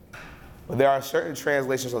 yes. But there are certain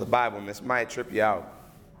translations of the Bible, and this might trip you out,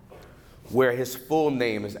 where his full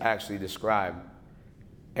name is actually described.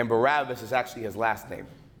 And Barabbas is actually his last name.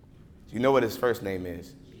 Do you know what his first name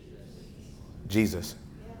is? Jesus.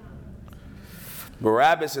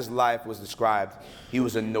 Barabbas' life was described. He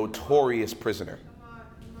was a notorious prisoner.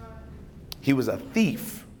 He was a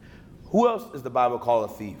thief. Who else does the Bible call a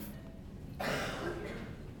thief?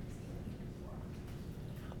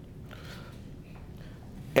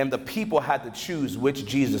 And the people had to choose which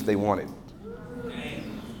Jesus they wanted.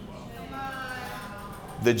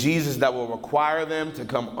 The Jesus that will require them to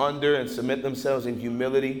come under and submit themselves in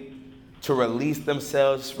humility, to release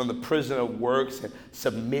themselves from the prison of works and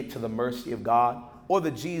submit to the mercy of God, or the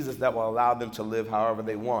Jesus that will allow them to live however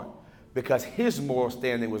they want, because his moral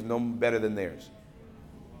standing was no better than theirs.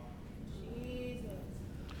 You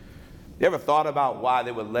ever thought about why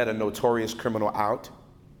they would let a notorious criminal out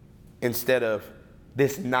instead of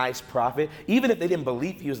this nice prophet? Even if they didn't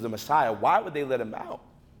believe he was the Messiah, why would they let him out?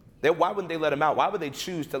 Why wouldn't they let him out? Why would they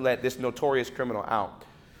choose to let this notorious criminal out?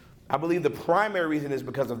 I believe the primary reason is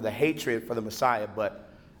because of the hatred for the Messiah, but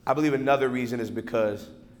I believe another reason is because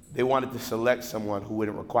they wanted to select someone who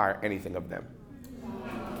wouldn't require anything of them.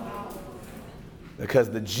 Because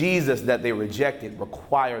the Jesus that they rejected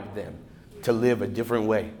required them to live a different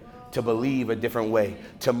way, to believe a different way,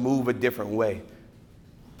 to move a different way.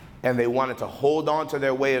 And they wanted to hold on to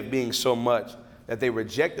their way of being so much that they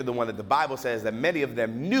rejected the one that the Bible says that many of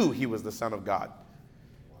them knew he was the Son of God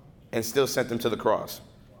and still sent him to the cross.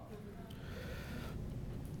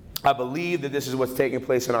 I believe that this is what's taking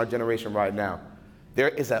place in our generation right now. There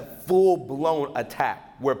is a full-blown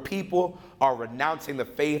attack where people are renouncing the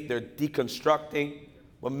faith, they're deconstructing.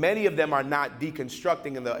 Well, many of them are not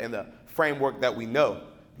deconstructing in the framework that we know.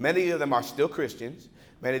 Many of them are still Christians.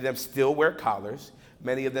 Many of them still wear collars.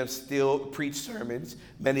 Many of them still preach sermons.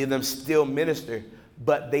 Many of them still minister.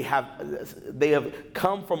 But they have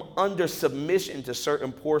come from under submission to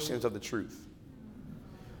certain portions of the truth.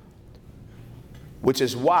 Which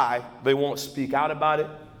is why they won't speak out about it.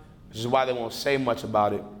 Which is why they won't say much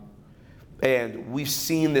about it. And we've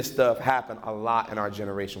seen this stuff happen a lot in our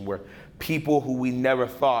generation, where people who we never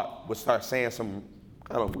thought would start saying some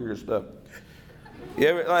kind of weird stuff. You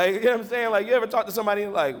ever, like, you know what I'm saying? Like, you ever talk to somebody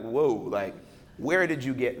and like, whoa, like, where did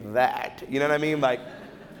you get that? You know what I mean? Like,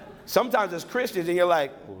 sometimes as Christians, and you're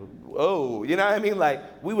like, whoa, you know what I mean?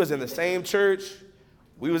 Like, we was in the same church,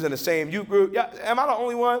 we was in the same youth group. Yeah, am I the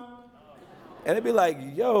only one? And it'd be like,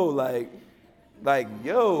 yo, yo,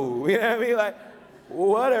 you know what I mean? Like,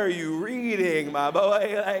 what are you reading, my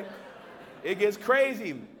boy? Like, it gets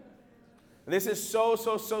crazy. This is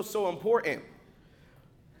so important.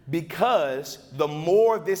 Because the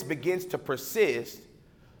more this begins to persist,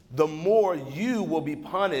 the more you will be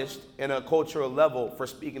punished in a cultural level for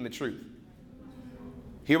speaking the truth.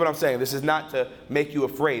 Hear what I'm saying? This is not to make you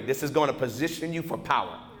afraid. This is going to position you for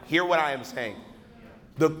power. Hear what I am saying.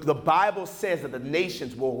 The Bible says that the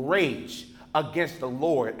nations will rage against the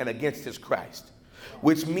Lord and against his Christ.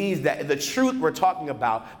 Which means that the truth we're talking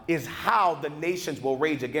about is how the nations will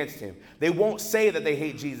rage against him. They won't say that they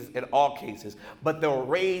hate Jesus in all cases, but they'll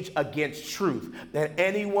rage against truth. That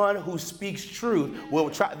anyone who speaks truth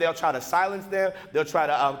they'll try to silence them. They'll try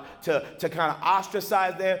to kind of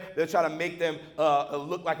ostracize them. They'll try to make them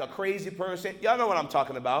look like a crazy person. Y'all know what I'm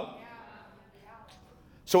talking about.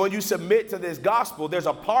 So when you submit to this gospel, there's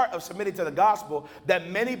a part of submitting to the gospel that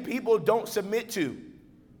many people don't submit to.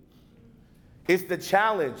 It's the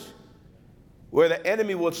challenge where the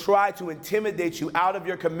enemy will try to intimidate you out of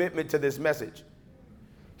your commitment to this message.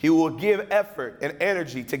 He will give effort and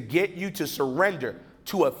energy to get you to surrender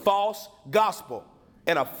to a false gospel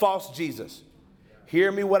and a false Jesus.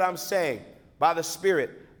 Hear me what I'm saying by the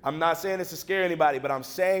Spirit. I'm not saying this to scare anybody, but I'm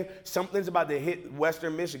saying something's about to hit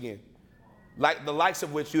Western Michigan, like the likes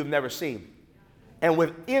of which you have never seen. And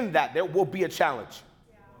within that, there will be a challenge.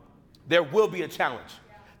 There will be a challenge.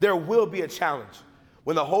 There will be a challenge.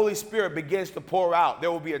 When the Holy Spirit begins to pour out, there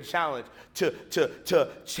will be a challenge to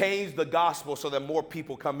change the gospel so that more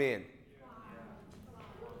people come in.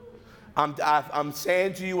 I'm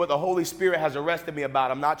saying to you what the Holy Spirit has arrested me about.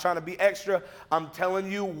 I'm not trying to be extra. I'm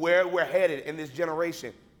telling you where we're headed in this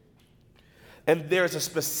generation. And there's a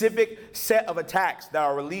specific set of attacks that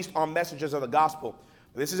are released on messengers of the gospel.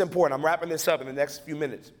 This is important. I'm wrapping this up in the next few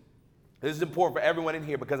minutes. This is important for everyone in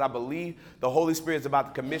here because I believe the Holy Spirit is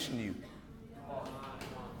about to commission you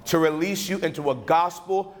to release you into a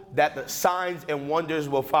gospel that the signs and wonders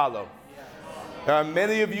will follow. There are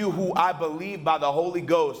many of you who I believe by the Holy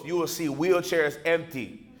Ghost, you will see wheelchairs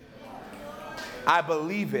empty. I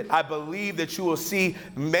believe it. I believe that you will see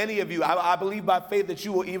many of you. I believe by faith that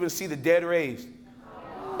you will even see the dead raised.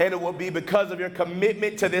 And it will be because of your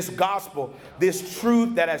commitment to this gospel, this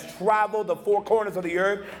truth that has traveled the four corners of the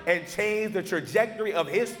earth and changed the trajectory of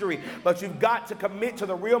history. But you've got to commit to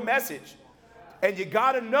the real message. And you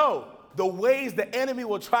got to know the ways the enemy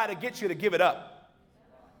will try to get you to give it up.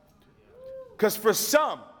 Because for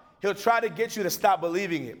some, he'll try to get you to stop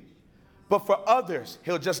believing it. But for others,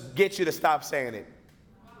 he'll just get you to stop saying it.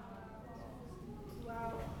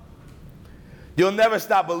 You'll never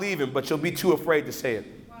stop believing, but you'll be too afraid to say it.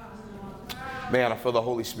 Man, I feel the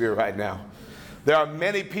Holy Spirit right now. There are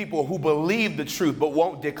many people who believe the truth but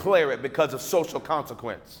won't declare it because of social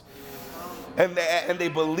consequence. And they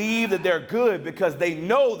believe that they're good because they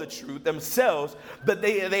know the truth themselves, but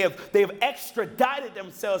they have extradited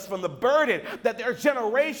themselves from the burden that their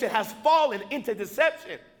generation has fallen into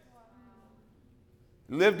deception.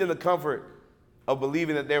 Lived in the comfort of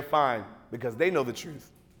believing that they're fine because they know the truth.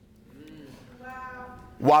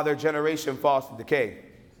 While their generation falls to decay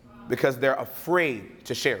because they're afraid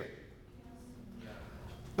to share it.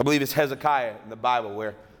 I believe it's Hezekiah in the Bible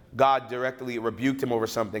where God directly rebuked him over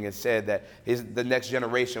something and said that the next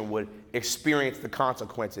generation would experience the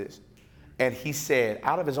consequences. And he said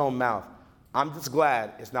out of his own mouth, I'm just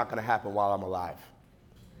glad it's not going to happen while I'm alive.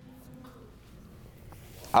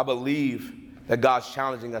 I believe that God's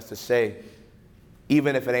challenging us to say,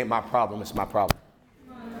 even if it ain't my problem, it's my problem.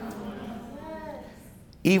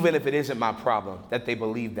 Even if it isn't my problem that they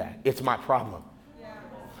believe that, it's my problem.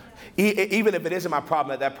 Even if it isn't my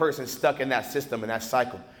problem that person's stuck in that system and that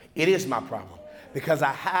cycle, it is my problem. Because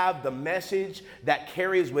I have the message that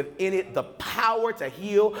carries within it the power to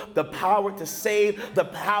heal, the power to save, the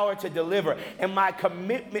power to deliver. And my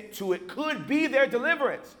commitment to it could be their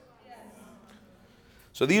deliverance.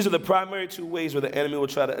 So these are the primary two ways where the enemy will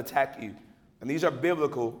try to attack you. And these are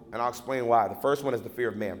biblical, and I'll explain why. The first one is the fear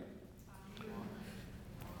of man.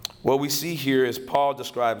 What we see here is Paul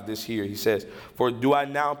describes this here. He says, for do I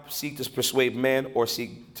now seek to persuade man or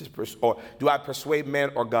do I persuade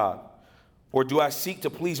man or God? Or do I seek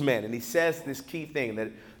to please man? And he says this key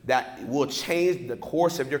thing that will change the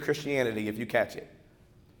course of your Christianity if you catch it.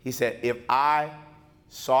 He said, if I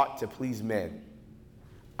sought to please men,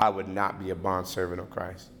 I would not be a bondservant of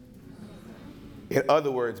Christ. In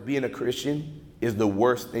other words, being a Christian is the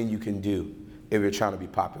worst thing you can do if you're trying to be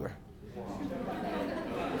popular.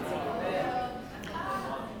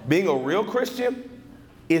 Being a real Christian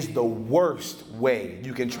is the worst way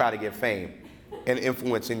you can try to get fame and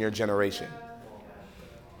influence in your generation.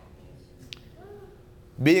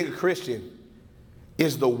 Being a Christian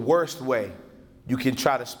is the worst way you can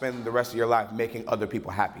try to spend the rest of your life making other people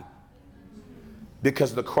happy.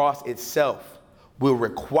 Because the cross itself will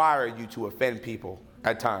require you to offend people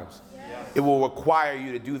at times. It will require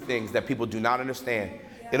you to do things that people do not understand.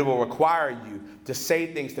 It will require you to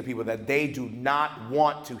say things to people that they do not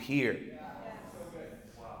want to hear.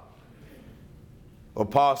 Well,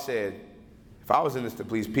 Paul said, if I was in this to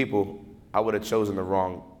please people, I would have chosen the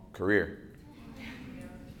wrong career.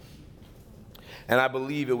 And I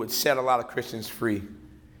believe it would set a lot of Christians free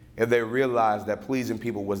if they realized that pleasing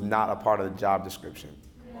people was not a part of the job description.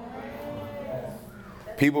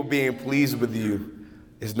 People being pleased with you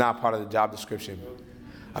is not part of the job description.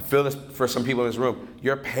 I feel this for some people in this room.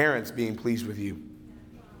 Your parents being pleased with you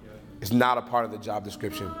is not a part of the job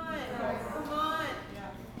description.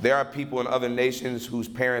 There are people in other nations whose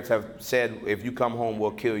parents have said, if you come home,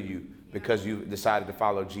 we'll kill you because you decided to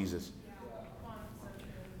follow Jesus.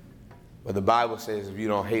 But the Bible says, if you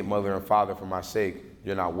don't hate mother and father for my sake,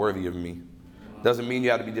 you're not worthy of me. Doesn't mean you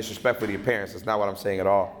have to be disrespectful to your parents. That's not what I'm saying at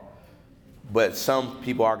all. But some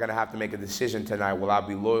people are going to have to make a decision tonight. Will I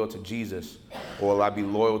be loyal to Jesus, or will I be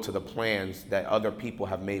loyal to the plans that other people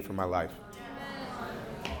have made for my life?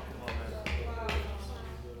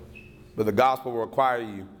 But the gospel will require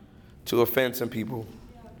you to offend some people.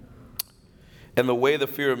 And the way the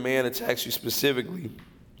fear of man attacks you specifically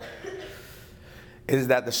is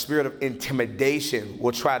that the spirit of intimidation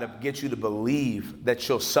will try to get you to believe that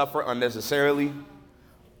you'll suffer unnecessarily,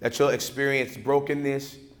 that you'll experience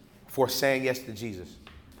brokenness for saying yes to Jesus.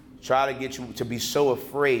 Try to get you to be so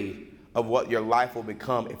afraid of what your life will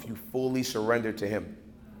become if you fully surrender to him.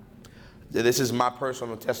 This is my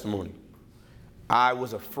personal testimony. I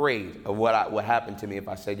was afraid of what happened to me if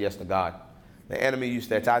I said yes to God. The enemy used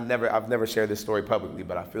to attack. I've never shared this story publicly,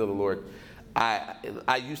 but I feel the Lord.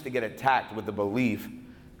 I used to get attacked with the belief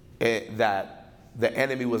that the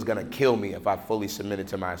enemy was going to kill me if I fully submitted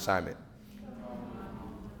to my assignment.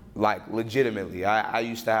 Like, legitimately. I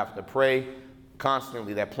used to have to pray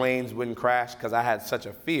constantly that planes wouldn't crash because I had such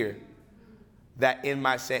a fear that in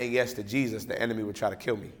my saying yes to Jesus, the enemy would try to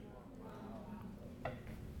kill me.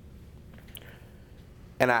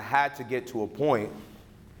 And I had to get to a point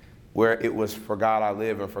where it was for God I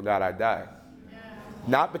live and for God I die.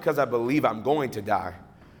 Not because I believe I'm going to die,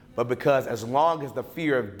 but because as long as the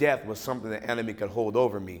fear of death was something the enemy could hold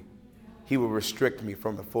over me, he would restrict me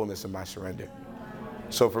from the fullness of my surrender.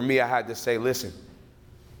 So for me, I had to say, listen,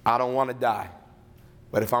 I don't want to die,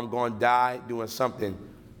 but if I'm going to die doing something,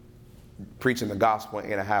 preaching the gospel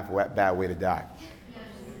ain't a half bad way to die.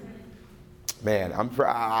 Man,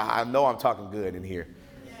 I know I'm talking good in here.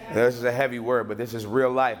 This is a heavy word, but this is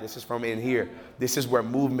real life. This is from in here. This is where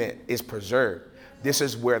movement is preserved. This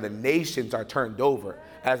is where the nations are turned over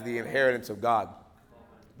as the inheritance of God.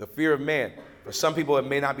 The fear of man. For some people, it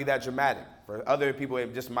may not be that dramatic. For other people,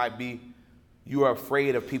 it just might be you are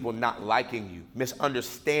afraid of people not liking you,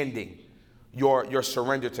 misunderstanding your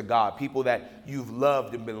surrender to God. People that you've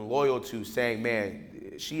loved and been loyal to saying,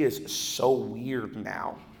 man, she is so weird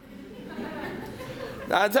now.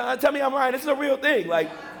 Now tell me I'm right. This is a real thing.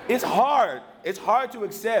 Like, it's hard. It's hard to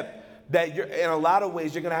accept that you're, in a lot of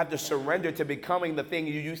ways, you're going to have to surrender to becoming the thing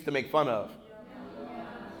you used to make fun of.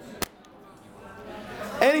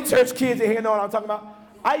 Any church kids in here know what I'm talking about?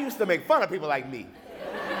 I used to make fun of people like me.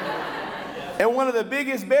 And one of the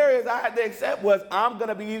biggest barriers I had to accept was I'm going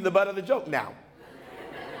to be the butt of the joke now.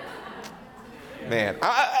 Man,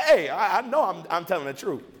 I know I'm telling the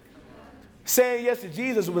truth. Saying yes to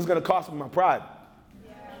Jesus was going to cost me my pride.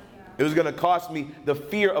 It was going to cost me the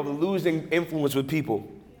fear of losing influence with people.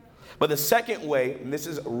 But the second way, and this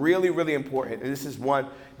is really, really important, and this is one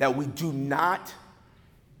that we do not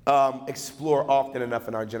explore often enough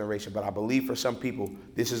in our generation, but I believe for some people,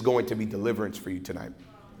 this is going to be deliverance for you tonight.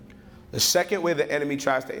 The second way the enemy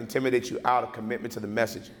tries to intimidate you out of commitment to the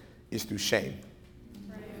message is through shame.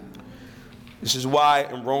 This is why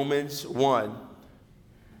in Romans 1,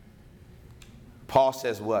 Paul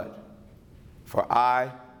says what? For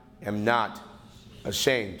I am not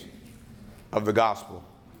ashamed of the gospel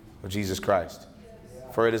of Jesus Christ.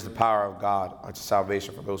 For it is the power of God unto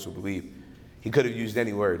salvation for those who believe. He could have used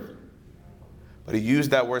any word. But he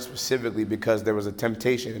used that word specifically because there was a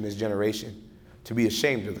temptation in his generation to be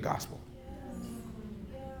ashamed of the gospel.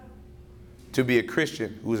 To be a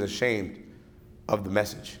Christian who is ashamed of the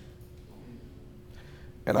message.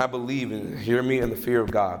 And I believe, and hear me in the fear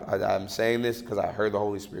of God. I'm saying this because I heard the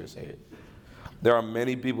Holy Spirit say it. There are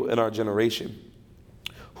many people in our generation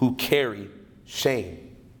who carry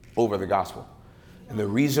shame over the gospel. And the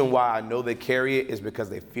reason why I know they carry it is because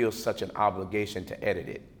they feel such an obligation to edit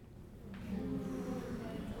it.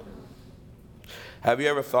 Have you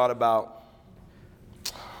ever thought about,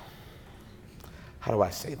 how do I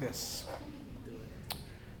say this?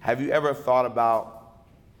 Have you ever thought about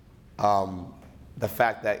the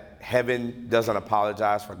fact that heaven doesn't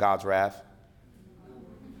apologize for God's wrath?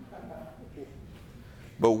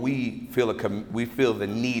 But we feel the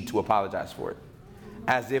need to apologize for it,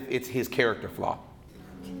 as if it's his character flaw.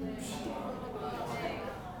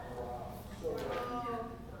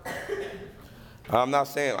 I'm not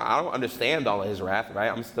saying I don't understand all of his wrath,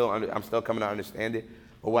 right? I'm still coming to understand it.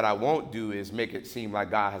 But what I won't do is make it seem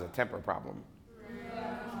like God has a temper problem.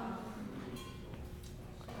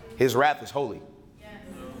 His wrath is holy.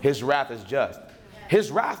 His wrath is just.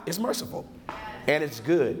 His wrath is merciful. And it's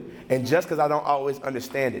good. And just because I don't always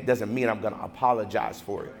understand it doesn't mean I'm going to apologize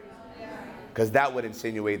for it. Because that would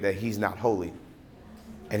insinuate that he's not holy.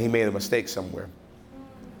 And he made a mistake somewhere.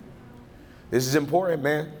 This is important,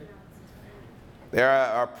 man. There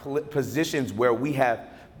are positions where we have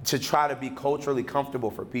to try to be culturally comfortable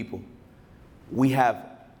for people. We have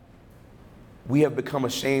become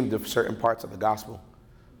ashamed of certain parts of the gospel.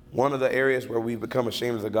 One of the areas where we've become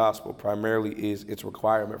ashamed of the gospel primarily is its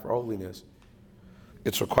requirement for holiness.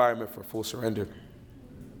 Its requirement for full surrender.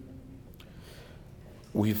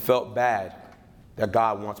 We felt bad that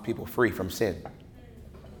God wants people free from sin.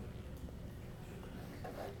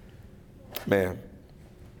 Man,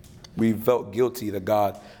 we felt guilty that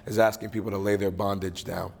God is asking people to lay their bondage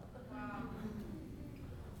down.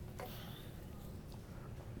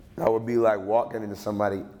 That would be like walking up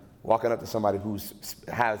to somebody who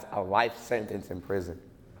has a life sentence in prison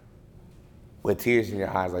with tears in your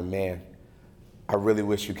eyes, like, man, I really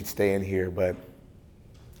wish you could stay in here, but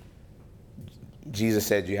Jesus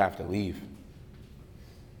said you have to leave.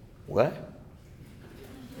 What?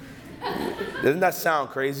 Doesn't that sound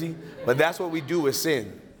crazy? But that's what we do with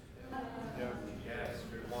sin.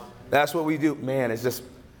 That's what we do. Man, it's just,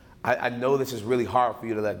 I know this is really hard for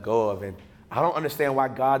you to let go of, and I don't understand why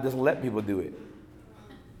God doesn't let people do it.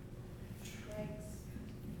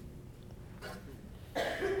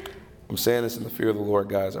 I'm saying this in the fear of the Lord,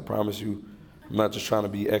 guys. I promise you, I'm not just trying to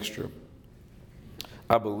be extra.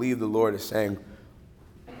 I believe the Lord is saying,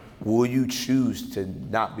 will you choose to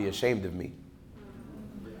not be ashamed of me?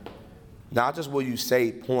 Not just will you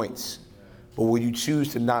say points, but will you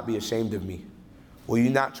choose to not be ashamed of me? Will you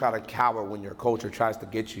not try to cower when your culture tries to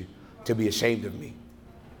get you to be ashamed of me?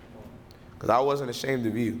 Because I wasn't ashamed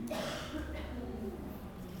of you.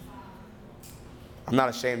 I'm not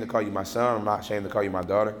ashamed to call you my son. I'm not ashamed to call you my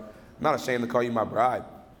daughter. I'm not ashamed to call you my bride.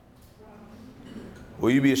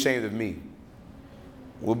 Will you be ashamed of me?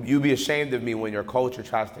 Will you be ashamed of me when your culture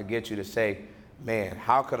tries to get you to say, man,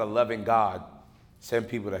 how could a loving God send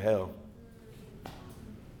people to hell?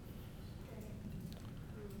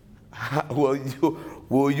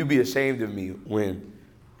 Will you be ashamed of me when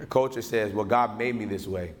your culture says, well, God made me this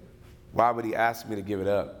way. Why would he ask me to give it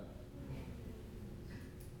up?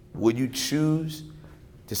 Will you choose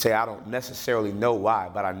to say, I don't necessarily know why,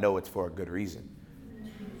 but I know it's for a good reason?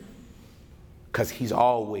 Because he's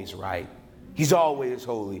always right. He's always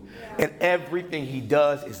holy. And everything he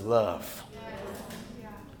does is love.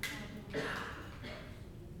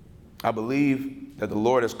 I believe that the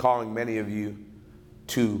Lord is calling many of you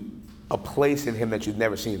to a place in him that you've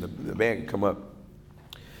never seen. The band can come up.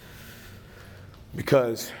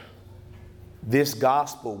 Because this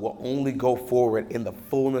gospel will only go forward in the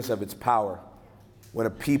fullness of its power when a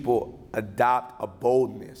people adopt a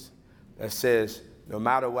boldness that says, no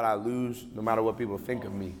matter what I lose, no matter what people think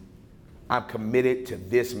of me, I'm committed to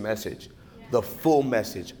this message, the full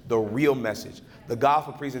message, the real message. The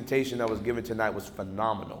gospel presentation that was given tonight was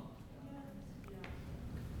phenomenal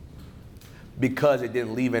because it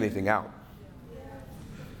didn't leave anything out.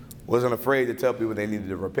 Wasn't afraid to tell people they needed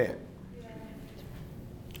to repent.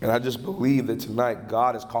 And I just believe that tonight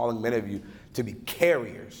God is calling many of you to be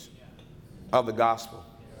carriers of the gospel.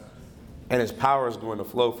 And his power is going to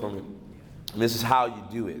flow from it. And this is how you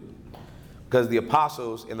do it. Because the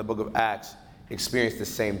apostles in the book of Acts experienced the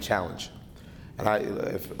same challenge. And I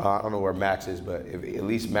don't know where Max is, but if at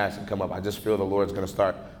least Max can come up, I just feel the Lord's going to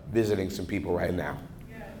start visiting some people right now.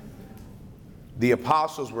 The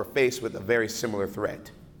apostles were faced with a very similar threat,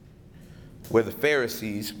 where the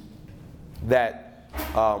Pharisees that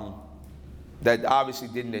obviously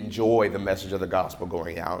didn't enjoy the message of the gospel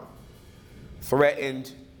going out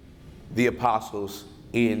threatened the apostles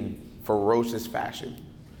in ferocious fashion,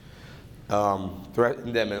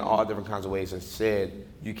 threatened them in all different kinds of ways and said,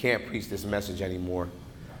 you can't preach this message anymore.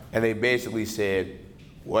 And they basically said,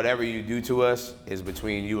 whatever you do to us is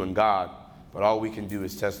between you and God, but all we can do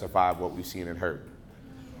is testify of what we've seen and heard.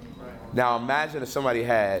 Right. Now imagine if somebody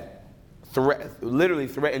had literally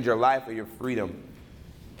threatened your life or your freedom.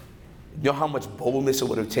 You know how much boldness it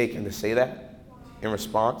would have taken to say that in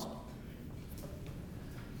response?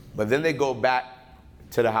 But then they go back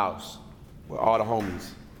to the house with all the homies,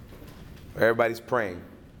 where everybody's praying.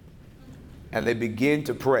 And they begin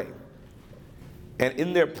to pray. And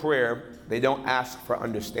in their prayer, they don't ask for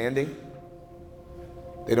understanding.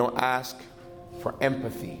 They don't ask for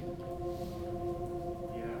empathy.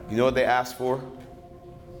 You know what they ask for?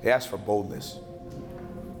 They ask for boldness.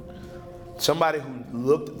 Somebody who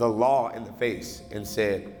looked the law in the face and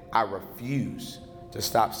said, I refuse to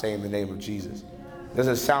stop saying the name of Jesus.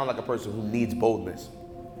 Doesn't sound like a person who needs boldness.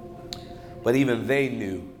 But even they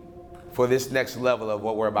knew, for this next level of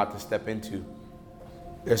what we're about to step into,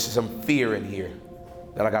 there's some fear in here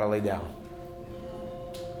that I got to lay down.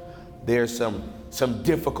 There's some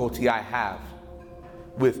difficulty I have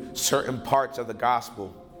with certain parts of the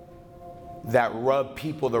gospel that rub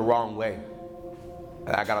people the wrong way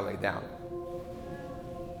that I got to lay down.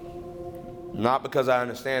 Not because I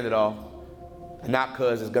understand it all, and not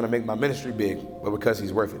because it's going to make my ministry big, but because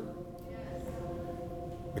he's worth it.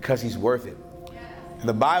 Because he's worth it. And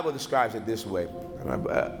the Bible describes it this way,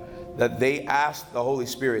 that they asked the Holy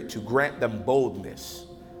Spirit to grant them boldness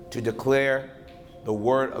to declare the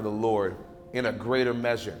word of the Lord in a greater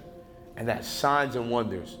measure, and that signs and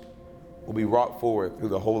wonders will be wrought forward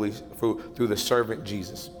through the servant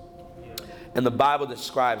Jesus. And the Bible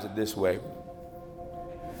describes it this way,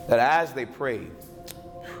 that as they prayed,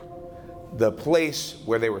 the place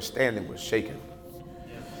where they were standing was shaken,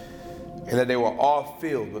 and that they were all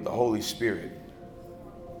filled with the Holy Spirit,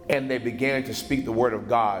 and they began to speak the word of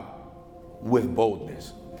God with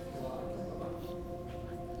boldness.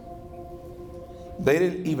 They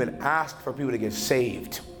didn't even ask for people to get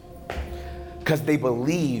saved because they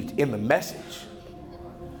believed in the message.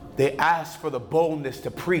 They asked for the boldness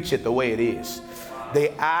to preach it the way it is. They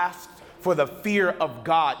asked for the fear of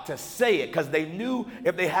God to say it, because they knew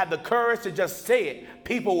if they had the courage to just say it,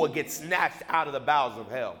 people would get snatched out of the bowels of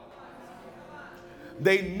hell.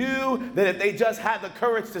 They knew that if they just had the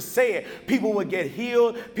courage to say it, people would get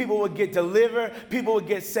healed, people would get delivered, people would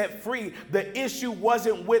get set free. The issue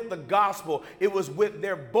wasn't with the gospel, it was with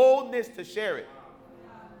their boldness to share it.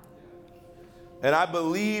 And I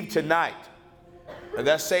believe tonight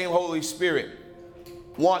that same Holy Spirit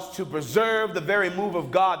wants to preserve the very move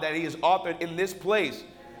of God that he has authored in this place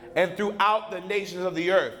and throughout the nations of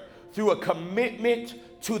the earth through a commitment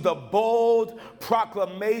to the bold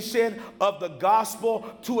proclamation of the gospel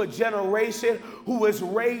to a generation who is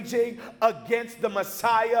raging against the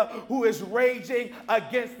Messiah, who is raging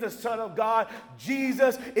against the Son of God.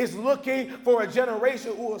 Jesus is looking for a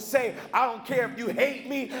generation who will say, I don't care if you hate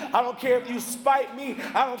me, I don't care if you spite me,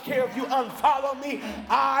 I don't care if you unfollow me,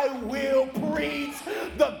 I will preach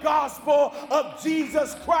the gospel of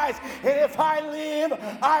Jesus Christ. And if I live,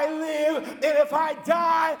 I live, and if I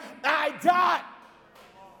die, I die.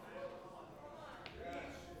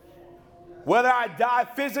 Whether I die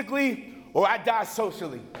physically or I die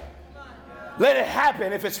socially, let it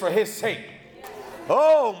happen if it's for his sake.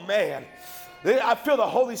 Oh, man. I feel the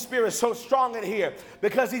Holy Spirit so strong in here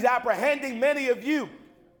because he's apprehending many of you.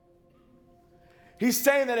 He's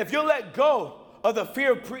saying that if you'll let go of the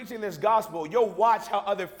fear of preaching this gospel, you'll watch how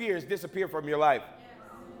other fears disappear from your life.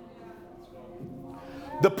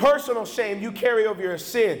 The personal shame you carry over your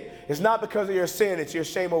sin is not because of your sin, it's your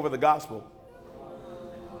shame over the gospel.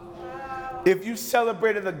 If you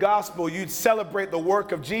celebrated the gospel, you'd celebrate the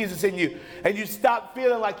work of Jesus in you, and you'd stop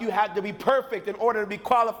feeling like you had to be perfect in order to be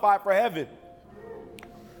qualified for heaven.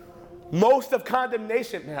 Most of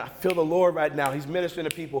condemnation, man, I feel the Lord right now. He's ministering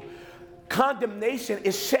to people. Condemnation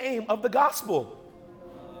is shame of the gospel.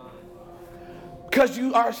 Because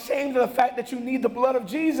you are ashamed of the fact that you need the blood of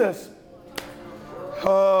Jesus.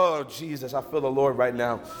 Oh, Jesus, I feel the Lord right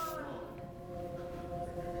now.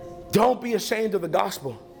 Don't be ashamed of the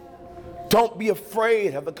gospel. Don't be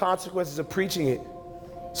afraid of the consequences of preaching it.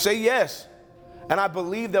 Say yes. And I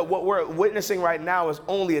believe that what we're witnessing right now is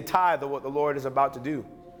only a tithe of what the Lord is about to do.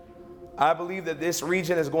 I believe that this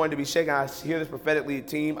region is going to be shaken. I hear this prophetically,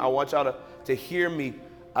 team. I want y'all to hear me.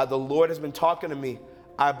 The Lord has been talking to me.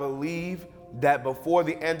 I believe that before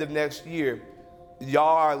the end of next year,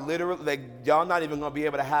 y'all are literally, like, y'all not even going to be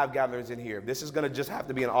able to have gatherings in here. This is going to just have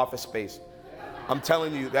to be an office space. I'm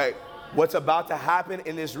telling you that what's about to happen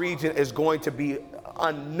in this region is going to be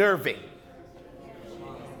unnerving.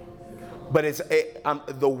 But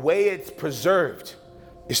the way it's preserved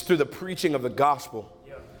is through the preaching of the gospel,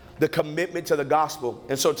 the commitment to the gospel.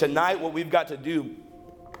 And so tonight, what we've got to do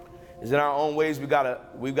is in our own ways, we've got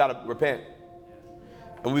to repent,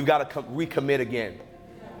 and we've got to recommit again.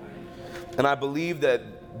 And I believe that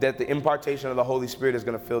the impartation of the Holy Spirit is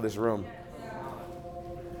going to fill this room.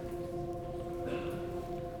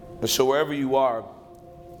 And so wherever you are,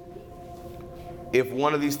 if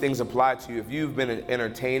one of these things apply to you, if you've been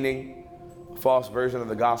entertaining a false version of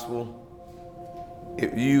the gospel,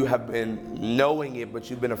 if you have been knowing it,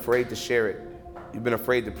 but you've been afraid to share it, you've been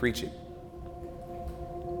afraid to preach it.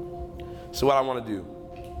 So what I want to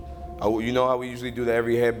do, you know how we usually do that,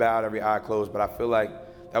 every head bowed, every eye closed, but I feel like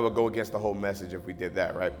that would go against the whole message if we did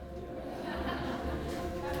that, right?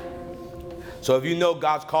 So if you know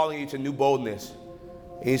God's calling you to new boldness,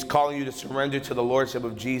 He's calling you to surrender to the Lordship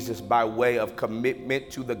of Jesus by way of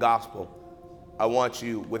commitment to the gospel, I want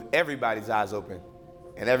you, with everybody's eyes open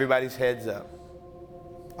and everybody's heads up,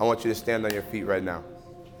 I want you to stand on your feet right now.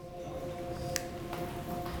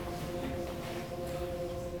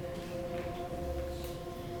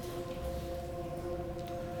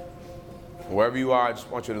 Wherever you are, I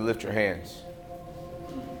just want you to lift your hands.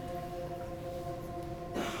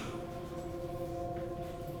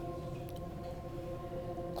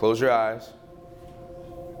 Close your eyes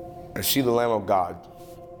and see the Lamb of God.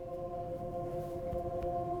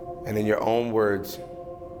 And in your own words,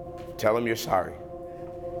 tell him you're sorry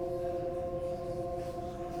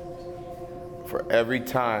for every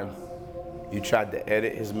time you tried to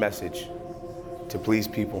edit his message to please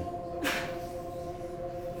people.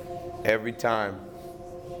 Every time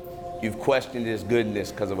you've questioned his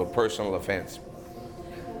goodness because of a personal offense.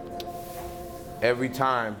 Every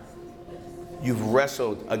time you've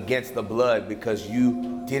wrestled against the blood because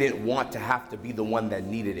you didn't want to have to be the one that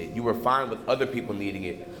needed it. You were fine with other people needing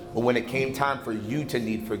it. But when it came time for you to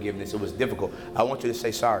need forgiveness, it was difficult. I want you to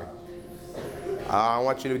say sorry. I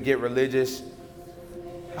want you to get religious.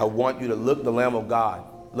 I want you to look the Lamb of God.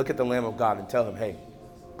 Look at the Lamb of God and tell him, hey,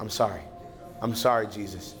 I'm sorry. I'm sorry,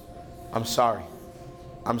 Jesus. I'm sorry.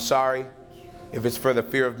 I'm sorry. If it's for the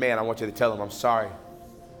fear of man, I want you to tell him, I'm sorry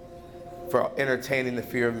for entertaining the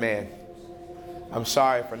fear of man. I'm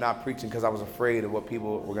sorry for not preaching because I was afraid of what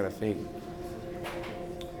people were going to think.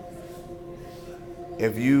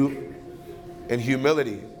 If you, in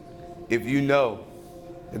humility, if you know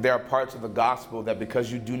that there are parts of the gospel that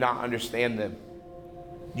because you do not understand them,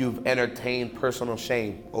 you've entertained personal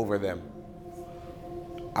shame over them,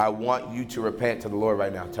 I want you to repent to the Lord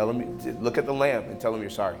right now. Tell him, look at the Lamb and tell him you're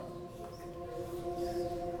sorry.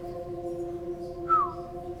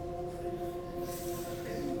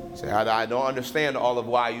 Say, I don't understand all of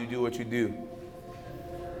why you do what you do.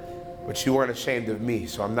 But you weren't ashamed of me,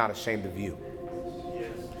 so I'm not ashamed of you.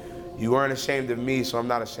 You weren't ashamed of me, so I'm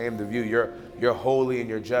not ashamed of you. You're holy and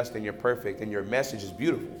you're just and you're perfect, and your message is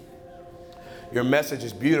beautiful. Your message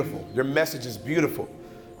is beautiful. Your message is beautiful.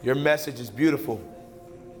 Your message is beautiful.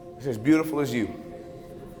 It's as beautiful as you.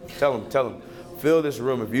 Tell them. Fill this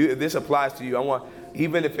room. If this applies to you, I want,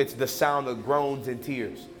 even if it's the sound of groans and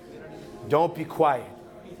tears, don't be quiet.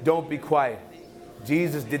 Don't be quiet.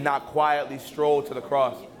 Jesus did not quietly stroll to the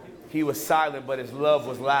cross. He was silent, but his love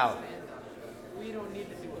was loud.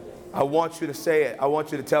 I want you to say it. I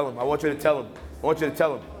want you to tell him. I want you to tell him. I want you to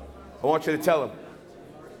tell him. I want you to tell him.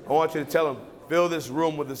 I want you to tell him. Fill this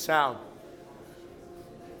room with the sound.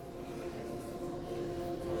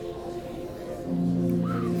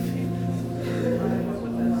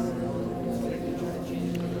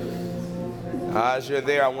 As you're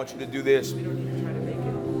there, I want you to do this.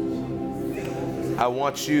 I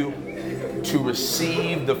want you to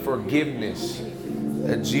receive the forgiveness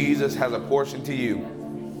that Jesus has apportioned to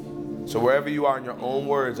you. So wherever you are in your own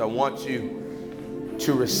words, I want you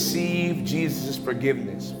to receive Jesus'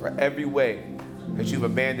 forgiveness for every way that you've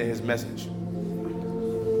abandoned his message.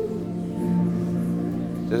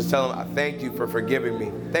 Just tell him, I thank you for forgiving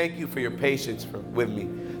me. Thank you for your patience with me.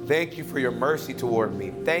 Thank you for your mercy toward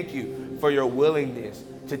me. Thank you for your willingness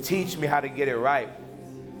to teach me how to get it right.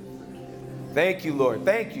 Thank you, Lord.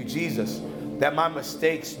 Thank you, Jesus, that my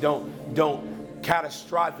mistakes don't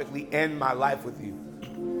catastrophically end my life with you.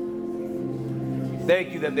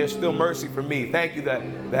 Thank you that there's still mercy for me. Thank you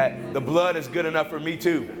that the blood is good enough for me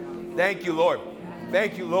too. Thank you, Lord.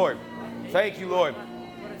 Thank you, Lord. Thank you, Lord.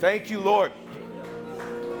 Thank you, Lord.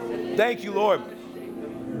 Thank you, Lord,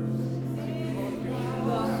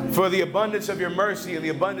 for the abundance of your mercy and the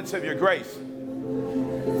abundance of your grace.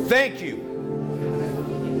 Thank you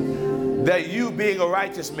that you, being a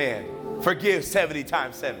righteous man, forgive 70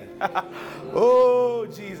 times 7. Oh,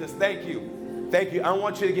 Jesus, thank you. Thank you. I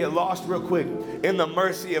want you to get lost real quick in the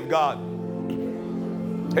mercy of God.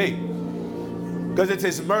 Hey, because it's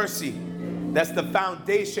his mercy that's the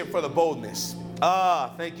foundation for the boldness.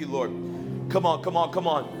 Ah, thank you, Lord. Come on, come on, come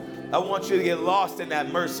on. I want you to get lost in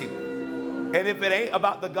that mercy. And if it ain't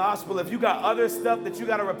about the gospel, if you got other stuff that you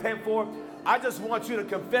got to repent for, I just want you to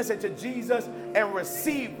confess it to Jesus and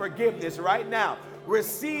receive forgiveness right now.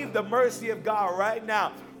 Receive the mercy of God right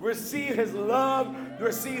now. Receive his love.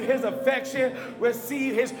 Receive his affection.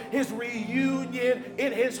 Receive his reunion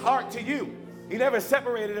in his heart to you. He never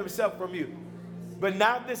separated himself from you. But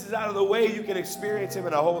now this is out of the way, you can experience him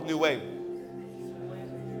in a whole new way.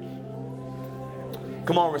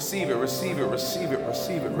 Come on, receive it, receive it, receive it,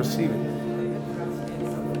 receive it, receive it.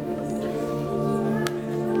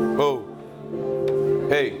 Oh,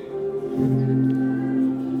 hey.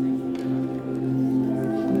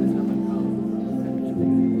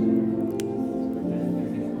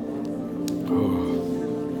 Oh.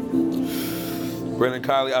 Brendan,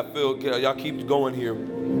 Kylie, I feel, y'all keep going here.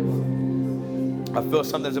 I feel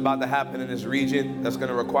something's about to happen in this region that's going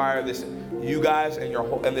to require this, you guys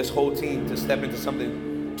and this whole team to step into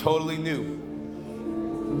something totally new.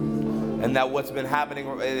 And that what's been happening,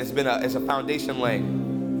 it's a foundation laying.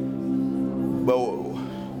 But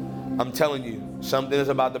I'm telling you, something is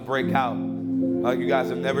about to break out like you guys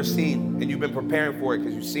have never seen. And you've been preparing for it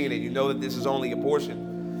because you've seen it. You know that this is only a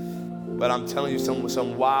portion. But I'm telling you,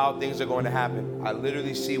 some wild things are going to happen. I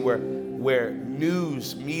literally see where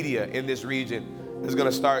news media in this region is going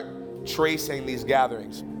to start tracing these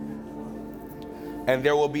gatherings. And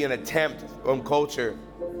there will be an attempt from culture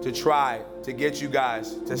to try to get you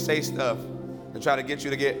guys to say stuff and try to get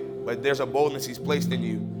you to get, but there's a boldness he's placed in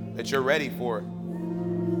you that you're ready for,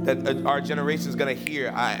 that our generation is going to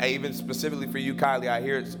hear. I even specifically for you, Kylie, I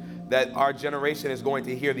hear that our generation is going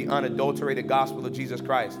to hear the unadulterated gospel of Jesus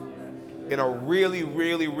Christ in a really,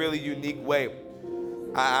 really, really unique way.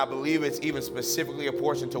 I believe it's even specifically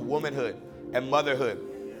apportioned to womanhood and motherhood.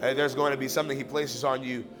 And there's going to be something he places on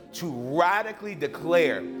you to radically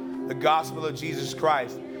declare the gospel of Jesus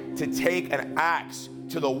Christ, to take an axe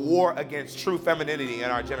to the war against true femininity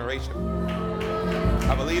in our generation.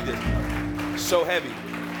 I believe this. So heavy.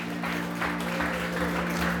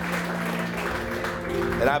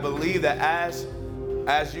 And I believe that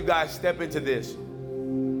as you guys step into this,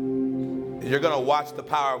 you're going to watch the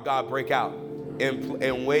power of God break out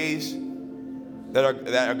in ways that are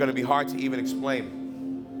going to be hard to even explain.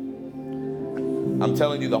 I'm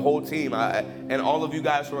telling you, the whole team, and all of you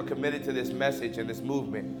guys who are committed to this message and this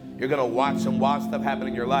movement, you're going to watch some wild stuff happen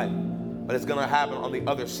in your life. But it's going to happen on the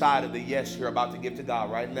other side of the yes you're about to give to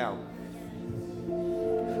God right now.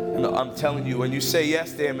 And I'm telling you, when you say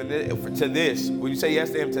yes to him to this, when you say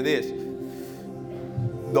yes to him to this,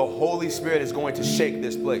 the Holy Spirit is going to shake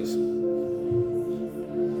this place.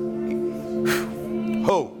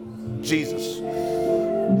 Oh, Jesus.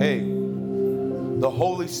 Hey, the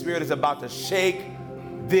Holy Spirit is about to shake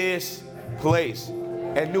this place.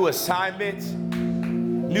 And new assignments,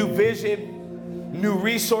 new vision, new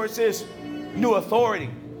resources, new authority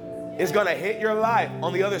is going to hit your life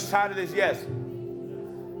on the other side of this yes.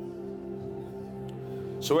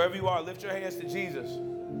 So wherever you are, lift your hands to Jesus.